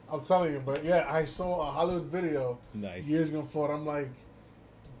 I'm telling you, but yeah, I saw a Hollywood Video years ago before. I'm like,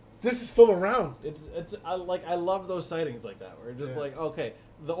 this is still around. I love those sightings like that where it's just like, okay,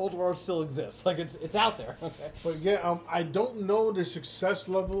 the old world still exists. Like it's out there. Okay. But yeah, I don't know the success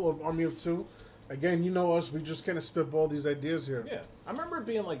level of Army of Two. Again, you know us, we just kind of spitball these ideas here. Yeah, I remember it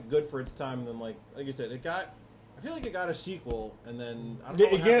being like good for its time, and then like you said, I feel like it got a sequel, and then I don't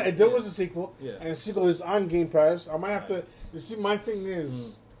know what happened. There was a sequel, yeah. And the sequel is on Game Pass. I might have to. You see, my thing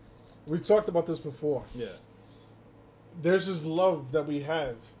is, we talked about this before. Yeah, there's this love that we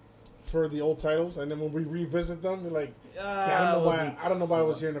have for the old titles, and then when we revisit them, we're like, I don't know why I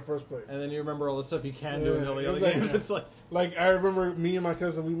was here in the first place. And then you remember all the stuff you can do in all the other games. It's like I remember me and my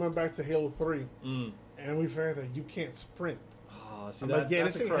cousin, we went back to Halo 3, and we found that you can't sprint. Oh, see,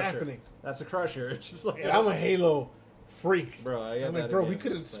 this ain't happening. That's a crusher. It's just like, and I'm a Halo freak, bro. I'm like, bro, we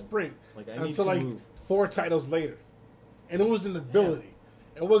couldn't sprint until like 4 titles later, and it was an ability.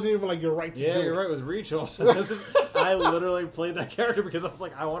 It wasn't even like your right to do it. Yeah, you're right with Reach also. I literally played that character because I was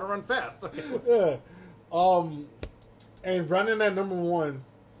like, I want to run fast. Yeah. And running at number 1,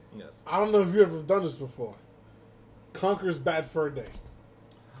 yes. I don't know if you've ever done this before. Conker's Bad Fur Day.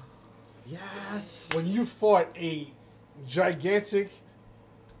 Yes. When you fought a gigantic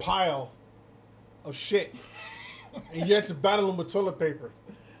pile of shit, and you had to battle them with toilet paper.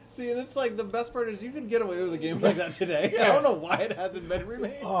 See, and it's like the best part is you could get away with a game like that today. Yeah. I don't know why it hasn't been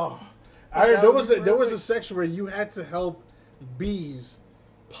remade. Oh, there was a section where you had to help bees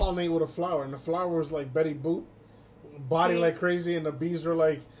pollinate with a flower, and the flower was like Betty Boop, body like crazy, and the bees were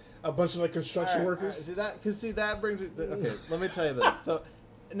like a bunch of like construction workers. See that brings me. Okay, let me tell you this. So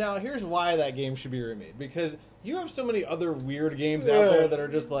now here's why that game should be remade, because you have so many other weird games out there that are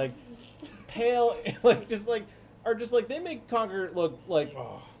just like pale, like just like are just like they make Conker look like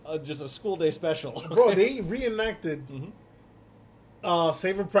just a school day special. Bro, they reenacted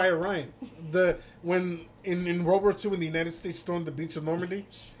Saving Private Ryan. When in World War II, when the United States stormed the beach of Normandy,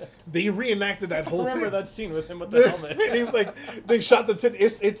 they reenacted that whole Remember thing. that scene with him with the helmet? And he's like, they shot the teddy.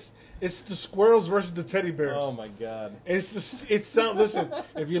 It's the squirrels versus the teddy bears. Oh my god! Listen,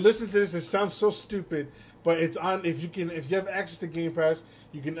 if you listen to this, it sounds so stupid, but it's on. If you have access to Game Pass,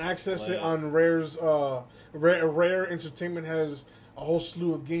 you can access it on Rare's. Rare Entertainment has a whole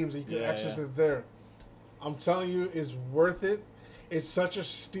slew of games, and you can access it there. I'm telling you, it's worth it. It's such a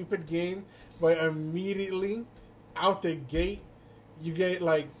stupid game, but immediately out the gate, you get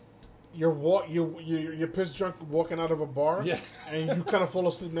like you're pissed drunk walking out of a bar, and you kind of fall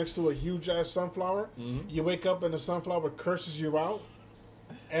asleep next to a huge ass sunflower. Mm-hmm. You wake up and the sunflower curses you out,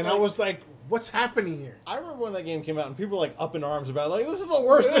 and I was like, "What's happening here?" I remember when that game came out, and people were like up in arms about it, like, "This is the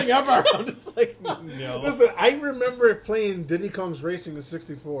worst thing ever." I'm just like, no. Listen, I remember playing Diddy Kong's Racing in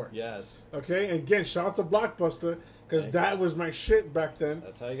 '64. Yes. Okay, and again, shout out to Blockbuster because that was my shit back then.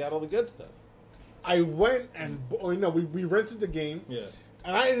 That's how you got all the good stuff. I went and we rented the game. Yeah.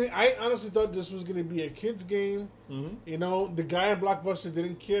 And I honestly thought this was going to be a kid's game. Mm-hmm. You know, the guy at Blockbuster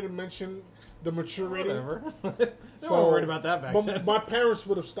didn't care to mention the mature rating. Whatever. They weren't worried about that back then. My parents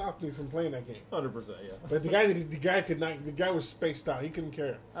would have stopped me from playing that game. 100%, yeah. But the guy could not. The guy was spaced out. He couldn't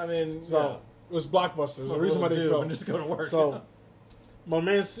care. I mean, it was Blockbuster. There's a reason why they fell. And just go to work. So my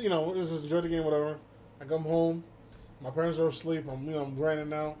man's, just enjoy the game, whatever. I come home. My parents are asleep. I'm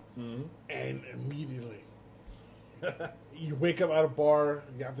grinding out, and immediately. You wake up at a bar,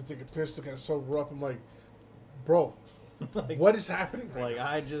 you have to take a piss to kind of sober up. I'm like, bro, like, what is happening right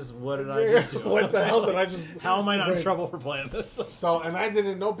now? What did I just do? What the hell did I just... How am I not in trouble for playing this? And I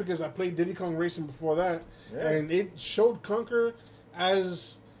didn't know because I played Diddy Kong Racing before that, and it showed Conker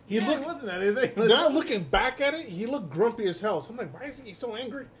as... It wasn't anything. Now looking back at it, he looked grumpy as hell. So I'm like, why is he so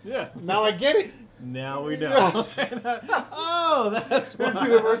angry? Yeah. Now I get it. Now we know. Oh, that's why. This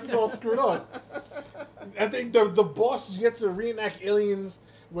universe is all screwed up. I think the boss you get to reenact Aliens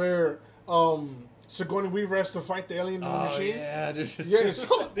where Sigourney Weaver has to fight the alien machine.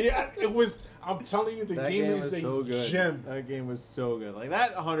 It was. I'm telling you, the game is so a good. gem. That game was so good. Like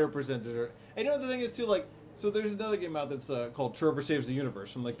that, 100% deserved. And you know the thing is too, like, so there's another game out that's called Trover Saves the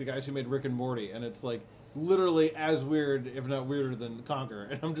Universe from like the guys who made Rick and Morty, and it's like literally as weird, if not weirder, than Conquer.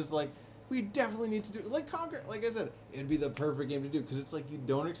 And I'm just like, we definitely need to do like Conquer. Like I said, it'd be the perfect game to do because it's like you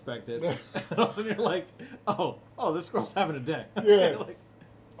don't expect it, and all of a sudden you're like, oh, this girl's having a day. Yeah. Like,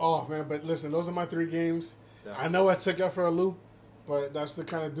 oh man, but listen, those are my 3 games. Definitely. I know I took out for a loop, but that's the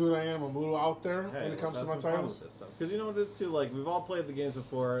kind of dude I am. I'm a little out there when it comes to my titles. Because you know what it is too. Like we've all played the games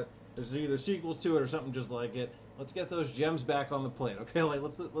before. There's either sequels to it or something just like it. Let's get those gems back on the plate, okay? Like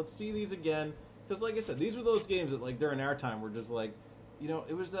let's see these again. Because like I said, these were those games that like during our time were just like,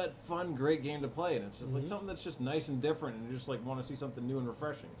 it was that fun, great game to play, and it's just like something that's just nice and different, and you just like want to see something new and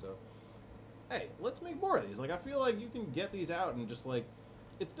refreshing. So, hey, let's make more of these. Like I feel like you can get these out and just like,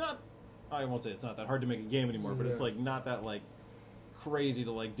 it's not. I won't say it's not that hard to make a game anymore, but it's like not that like crazy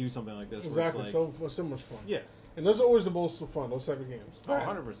to like do something like this. Exactly. Where it's like, so much fun. Yeah. And those are always the most fun, those type of games. Oh,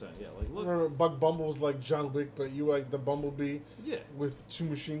 100%, yeah. Like, look. Remember, Buck Bumble was like John Wick, but you like the Bumblebee with 2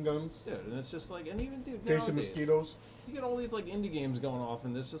 machine guns. Dude, and it's just like, and even, dude, facing mosquitoes. You get all these, like, indie games going off,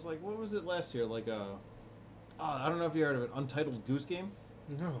 and it's just like, what was it last year? Like, I don't know if you heard of it, Untitled Goose Game?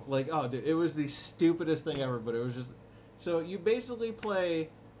 No. Like, oh, dude, it was the stupidest thing ever, but it was just, so you basically play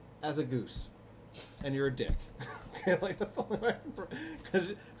as a goose, and you're a dick. Okay, like, that's the only way,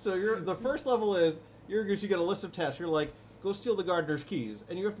 so the first level is, you're a goose, you get a list of tasks. You're like, go steal the gardener's keys.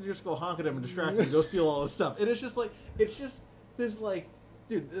 And you have to just go honk at him and distract him and go steal all his stuff. And it's just this like,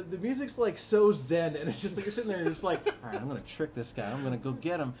 dude, the music's like so zen. And it's just like, you're sitting there and you're just like, all right, I'm going to trick this guy. I'm going to go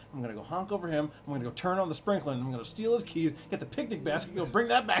get him. I'm going to go honk over him. I'm going to go turn on the sprinkler. And I'm going to steal his keys, get the picnic basket, go bring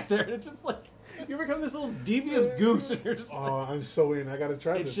that back there. And it's just like, you become this little devious goose. And you're just like, I'm so in. I got to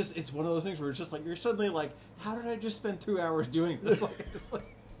try this. It's one of those things where it's just like, you're suddenly like, how did I just spend 2 hours doing this? Like, it's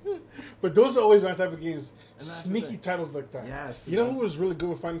like, but those are always my type of games. Sneaky titles like that. Yes. You know who was really good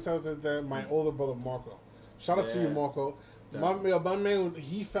with finding titles like that? My older brother, Marco. Shout out to you, Marco. My man,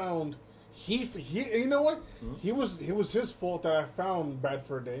 he found... you know what? It was his fault that I found Bad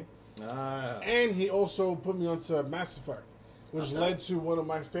Fur Day. And he also put me onto Mass Effect, which led to one of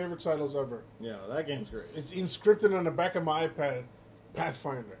my favorite titles ever. Yeah, that game's great. It's inscripted on the back of my iPad,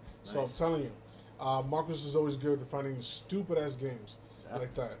 Pathfinder. Nice. So I'm telling you, Marcus is always good at finding stupid-ass games.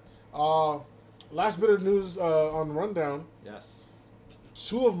 Like that. Last bit of news on Rundown. Yes.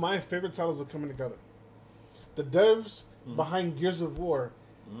 2 of my favorite titles are coming together. The devs behind Gears of War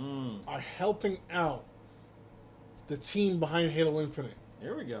are helping out the team behind Halo Infinite.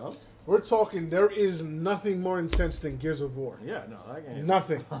 Here we go. We're talking. There is nothing more intense than Gears of War. Yeah, no, that game.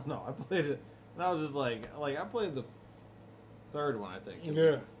 Nothing. No, I played it, and I was just like I played the third one, I think.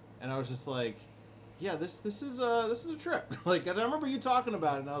 Yeah. And I was just like, yeah, this is a trip. Like, 'cause I remember you talking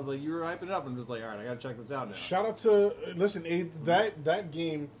about it, and I was like, you were hyping it up, and just like, all right, I gotta check this out now. Shout out to that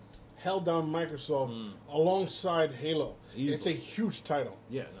game held down Microsoft alongside Halo. Easily. It's a huge title.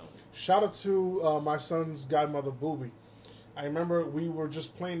 Yeah, no. Shout out to my son's godmother, Booby. I remember we were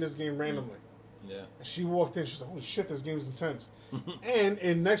just playing this game randomly. Yeah. She walked in. She's like, "Holy shit, this game is intense!" And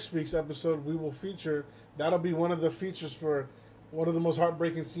in next week's episode, we will feature. That'll be one of the features for one of the most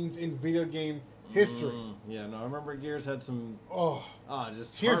heartbreaking scenes in video game history. Yeah, no, I remember Gears had some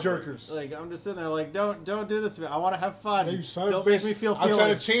just tear heartbreak. jerkers. Like, I'm just sitting there like, don't do this to me. I want to have fun. Hey, you son don't of a make bitch. me feel I'm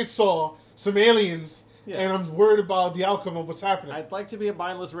trying to feelings. chainsaw some aliens, Yeah. and I'm worried about the outcome of what's happening. I'd like to be a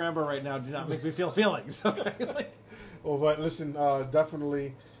mindless Rambo right now. Do not make me feel feelings. Okay. Well, but listen,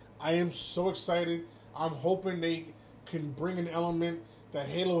 definitely, I am so excited. I'm hoping they can bring an element that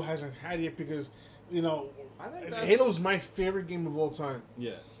Halo hasn't had yet because, I think that's... Halo's my favorite game of all time.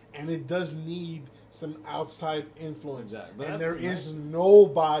 Yeah. And it does need some outside influence. Exactly. And there is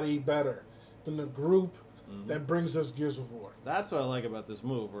nobody better than the group that brings us Gears of War. That's what I like about this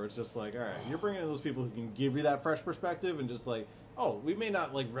move, where it's just like, all right, you're bringing in those people who can give you that fresh perspective, and just like, oh, we may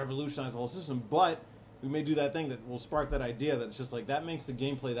not like revolutionize the whole system, but we may do that thing that will spark that idea that's just like, that makes the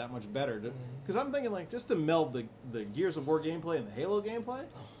gameplay that much better. Because I'm thinking, like, just to meld the Gears of War gameplay and the Halo gameplay,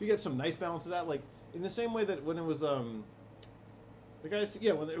 you get some nice balance of that. Like, in the same way that when it was, the guys,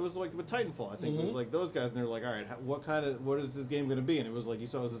 when it was like with Titanfall, I think it was like those guys, and they're like, all right, what is this game going to be? And it was like, you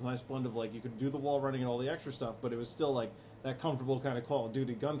saw it was this nice blend of like, you could do the wall running and all the extra stuff, but it was still like that comfortable kind of Call of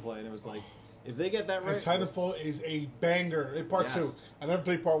Duty gunplay. And it was like, if they get that right. And Titanfall is a banger. Part 2. I never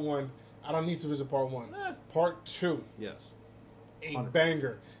played part 1. I don't need to visit part 1. Part 2. Yes. A 100%.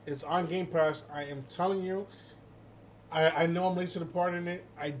 Banger. It's on Game Pass. I am telling you. I know I'm late to the party in it.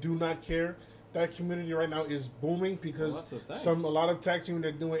 I do not care. That community right now is booming because a lot of tag team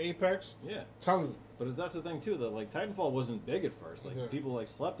that doing Apex. Yeah. Telling you. But that's the thing too, that like Titanfall wasn't big at first. Like people like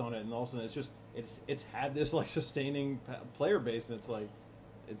slept on it, and all of a sudden it's had this like sustaining player base, and it's like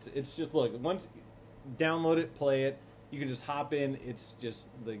it's just look, once download it, play it, you can just hop in. It's just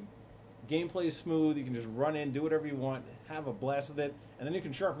the gameplay is smooth. You can just run in, do whatever you want, have a blast with it, and then you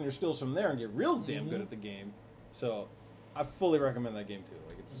can sharpen your skills from there and get real damn good at the game. So I fully recommend that game too.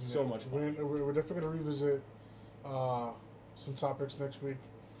 Like it's so much fun. We're definitely going to revisit some topics next week.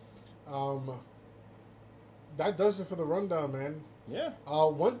 That does it for the rundown, man. Yeah.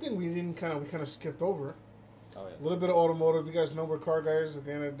 One thing we kind of skipped over. Oh yeah. A little bit of automotive. You guys know we're car guys at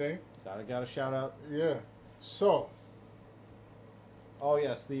the end of the day. Got a shout out. Yeah. So. Oh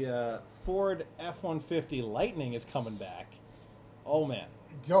yes, the Ford F-150 Lightning is coming back. Oh man.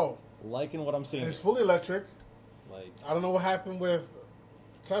 Yo. Liking what I'm seeing. It's fully electric. Like, I don't know what happened with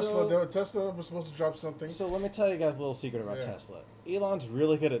Tesla. Tesla was supposed to drop something. So let me tell you guys a little secret about Tesla. Elon's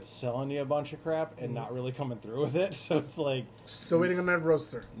really good at selling you a bunch of crap and not really coming through with it. So it's like... Still waiting on that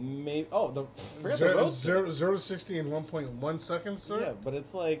Roadster. Maybe... the Roadster. 0 to 60 in 1.1 seconds, sir? Yeah, but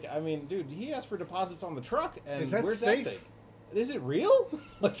it's like, I mean, dude, he asked for deposits on the truck, and is that where's safe? that thing? Is it real?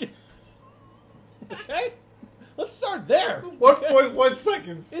 Like... Okay? Let's start there. 1.1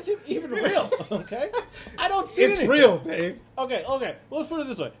 seconds. Is it even real? Okay? I don't see it's anything. real, babe. Okay. Let's put it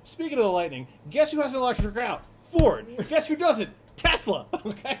this way. Speaking of the Lightning, guess who has an electric out? Ford. Guess who doesn't? Tesla.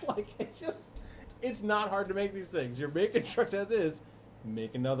 Okay? Like, it's not hard to make these things. You're making trucks as is,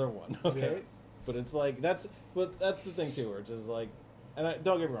 make another one. Okay? Yeah. But it's like, that's the thing too, where it's just like, and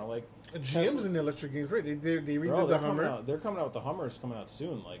don't get me wrong, like, GM's in the electric games, right? They redid the Hummer. They're coming out with the Hummers coming out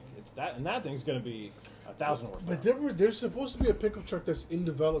soon. Like, it's that, and that thing's going to be 1,000 horsepower. But there's supposed to be a pickup truck that's in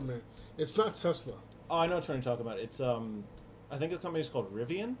development. It's not Tesla. Oh, I know what you're talking about. It's I think the company's called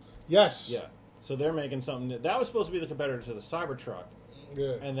Rivian. Yes. Yeah. So they're making something that was supposed to be the competitor to the Cybertruck.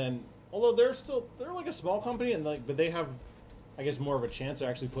 Yeah. And then, although they're like a small company, and like, but they have, I guess, more of a chance of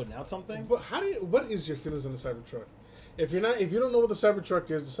actually putting out something. But what is your feelings on the Cybertruck? If you don't know what the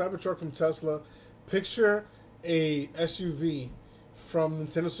Cybertruck is, the Cybertruck from Tesla, picture a SUV from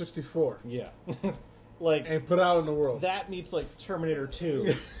Nintendo 64. Yeah. Like, and put out in the world. That meets like Terminator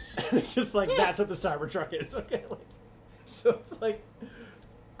 2. It's just like, that's what the Cybertruck is. Okay. Like, so it's like,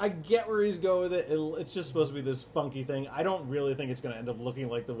 I get where he's going with it. It's just supposed to be this funky thing. I don't really think it's going to end up looking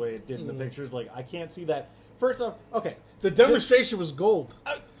like the way it did in the pictures. Like, I can't see that. First off, okay. The demonstration was gold.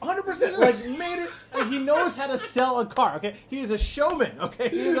 100%. Like, made it. Like, he knows how to sell a car, okay? He is a showman, okay?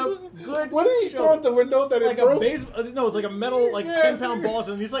 He is a good What did he throw out the window that like it broke? No, it's like a metal, like, 10-pound balls,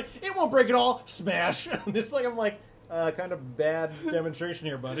 and he's like, it won't break at all. Smash. And it's like, I'm like, kind of bad demonstration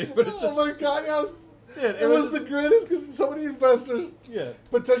here, buddy. But it's just, oh my god, yes. dude, It was the greatest because so many investors, yeah.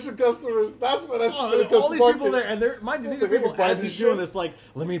 potential customers, that's what that Oh, shit all comes these to people market. there, and they're mind you, these are They people can buy as this he's doing shit. this, like,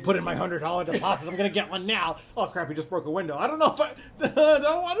 let me put in my $100 deposit. I'm gonna get one now. Oh crap! He just broke a window. I don't know if I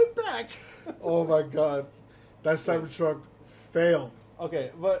don't want it back. Oh my god, that Cybertruck failed.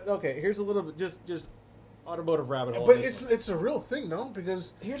 Okay, but here's a little bit just automotive rabbit hole. But on this. it's a real thing, no?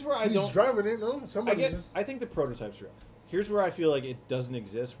 Because Here's where I he's don't. driving it, no? Somebody I think the prototype's real. Here's where I feel like it doesn't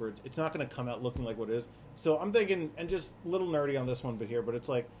exist, where it's not going to come out looking like what it is. So I'm thinking, and just a little nerdy on this one, but it's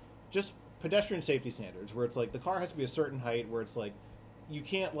like just pedestrian safety standards, where it's like the car has to be a certain height, where it's like you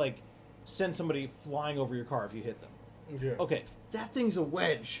can't like send somebody flying over your car if you hit them. Yeah. Okay, that thing's a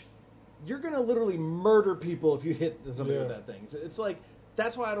wedge. You're going to literally murder people if you hit somebody with Yeah. that thing. It's like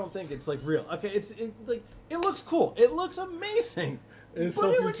that's why I don't think it's like real. Okay, it looks cool. It looks amazing. It's but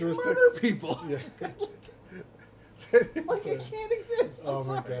so it would futuristic. murder people. Yeah. Like it can't exist. I'm Oh my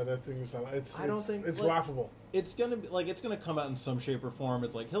sorry. god, that thing is I don't think it's like, laughable. It's gonna come out in some shape or form.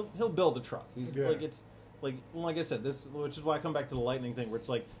 It's like he'll build a truck. He's Yeah. like it's like I said, this, which is why I come back to the Lightning thing, where it's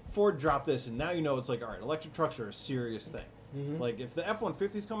like Ford dropped this, and now you know it's like, all right, electric trucks are a serious thing. Mm-hmm. Like if the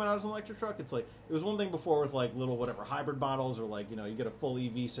F-150 is coming out as an electric truck, it's like it was one thing before with like little whatever hybrid models, or like you get a full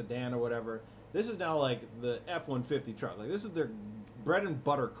EV sedan or whatever. This is now like the F-150 truck. Like this is their bread and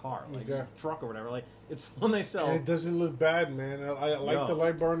butter car, like Yeah. truck or whatever. Like it's one they sell. And it doesn't look bad, man. I like No. the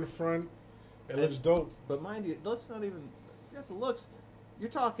light bar in the front. It And- looks dope. But mind you, let's not even forget the looks. You're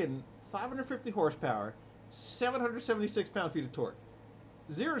talking 550 horsepower, 776 pound-feet of torque,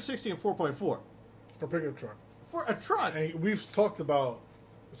 0 to 60 in 4.4 For a pickup truck. for a truck. And we've talked about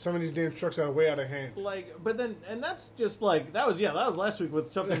some of these damn trucks that are way out of hand. Like, but then, and that's just like that was last week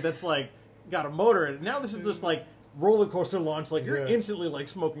with something that's like got a motor in it. Now this is just like roller coaster launch. Like you're Yeah. instantly like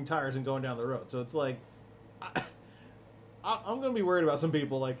smoking tires and going down the road. So it's like I'm gonna be worried about some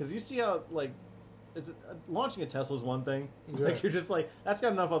people, like, because you see how like launching a Tesla is one thing. Yeah. Like you're just like that's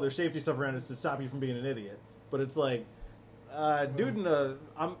got enough other safety stuff around it to stop you from being an idiot. But it's like, dude,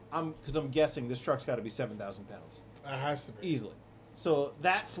 I'm guessing this truck's got to be 7,000 pounds It has to be. easily. So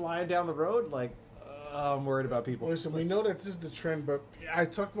that flying down the road, like, I'm worried about people. Listen, we know that this is the trend, but I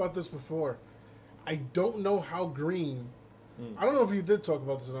talked about this before. I don't know how green. I don't know if you did talk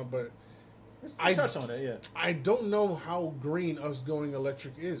about this or not, but I touched on it, yeah. I don't know how green us going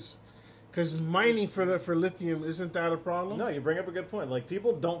electric is. Because mining for lithium, isn't that a problem? No, you bring up a good point. Like,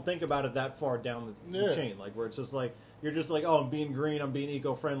 people don't think about it that far down the Yeah. chain. Like, where it's just like, you're just like, oh, I'm being green, I'm being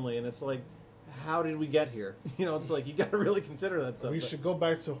eco-friendly. And it's like, how did we get here? It's like, you got to really consider that stuff. We But, should go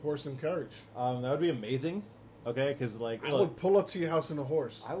back to horse and carriage. that would be amazing. Okay? Because, like, I look, would pull up to your house in a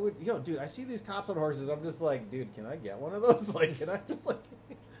horse. I would, dude, I see these cops on horses. I'm just like, dude, can I get one of those? Like, can I just, like,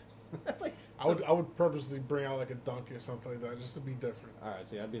 like, I would purposely bring out like a donkey or something like that just to be different. all right,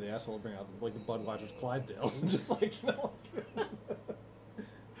 see, I'd be the asshole to bring out like the Budweiser's Clydesdales and just like,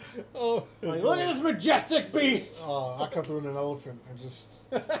 Oh, like, look at this majestic beast. I come through in an elephant and just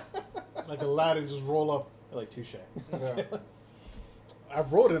like a ladder, just roll up. I like touche. Yeah.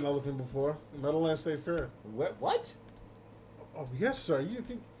 I've rode an elephant before, Meadowlands State Fair. What? Oh yes, sir. You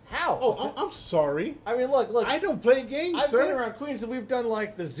think? How? Oh, I'm sorry. I mean, look. I don't play games, I've sir. been around Queens and we've done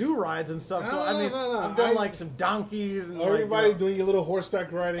like the zoo rides and stuff. So No, I mean, no. I've done I- like some donkeys and Everybody like, doing your little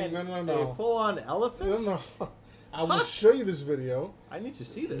horseback riding. and No. a full-on elephant. No. I will show you this video. I need to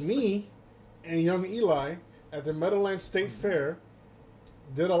see this. Me and young Eli at the Meadowlands State Fair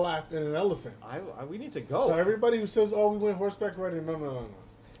did a lap in an elephant. We need to go. So everybody who says, "Oh, we went horseback riding," no.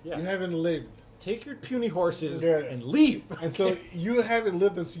 Yeah. You haven't lived. Take your puny horses Yeah. and leave. And so you haven't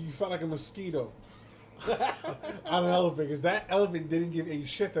lived until you felt like a mosquito on an elephant, because that elephant didn't give a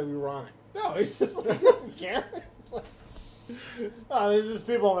shit that we were on it. No, he's just like, he doesn't care. It's like, oh, there's just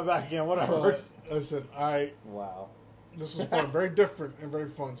people on my back again. Whatever. So I said, "All right, Wow. this was fun, very different and very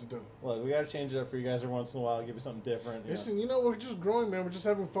fun to do." Look, we got to change it up for you guys every once in a while. Give you something different. You know. Listen, we're just growing, man. We're just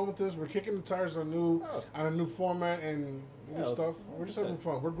having fun with this. We're kicking the tires on a new format and new Yeah, stuff. it's- We're just it's having it.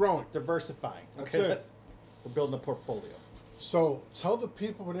 fun. We're growing. Diversifying. That's Okay, it. we're building a portfolio. So tell the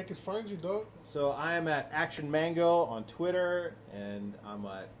people where they can find you, dog. So I am at Action Mango on Twitter, and I'm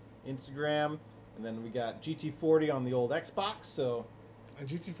at Instagram, and then we got GT40 on the old Xbox. So And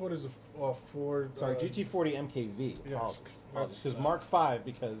GT4 is a Ford. sorry, GT40 MKV. Yes, Because that's, Mark V,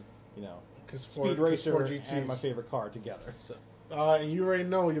 because because Speed Racer and my favorite car together. So And you already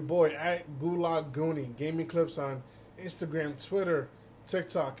know your boy at Gulag Goonie. Gaming clips on Instagram, Twitter,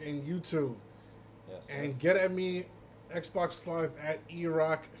 TikTok, and YouTube. yes, And get at me, Xbox Live at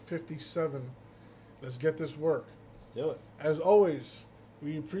erock57. Let's get this work. let's do it. As always,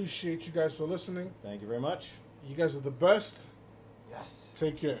 we appreciate you guys for listening. Thank you very much. You guys are the best. Yes.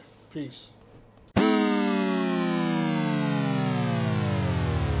 Take care. Peace.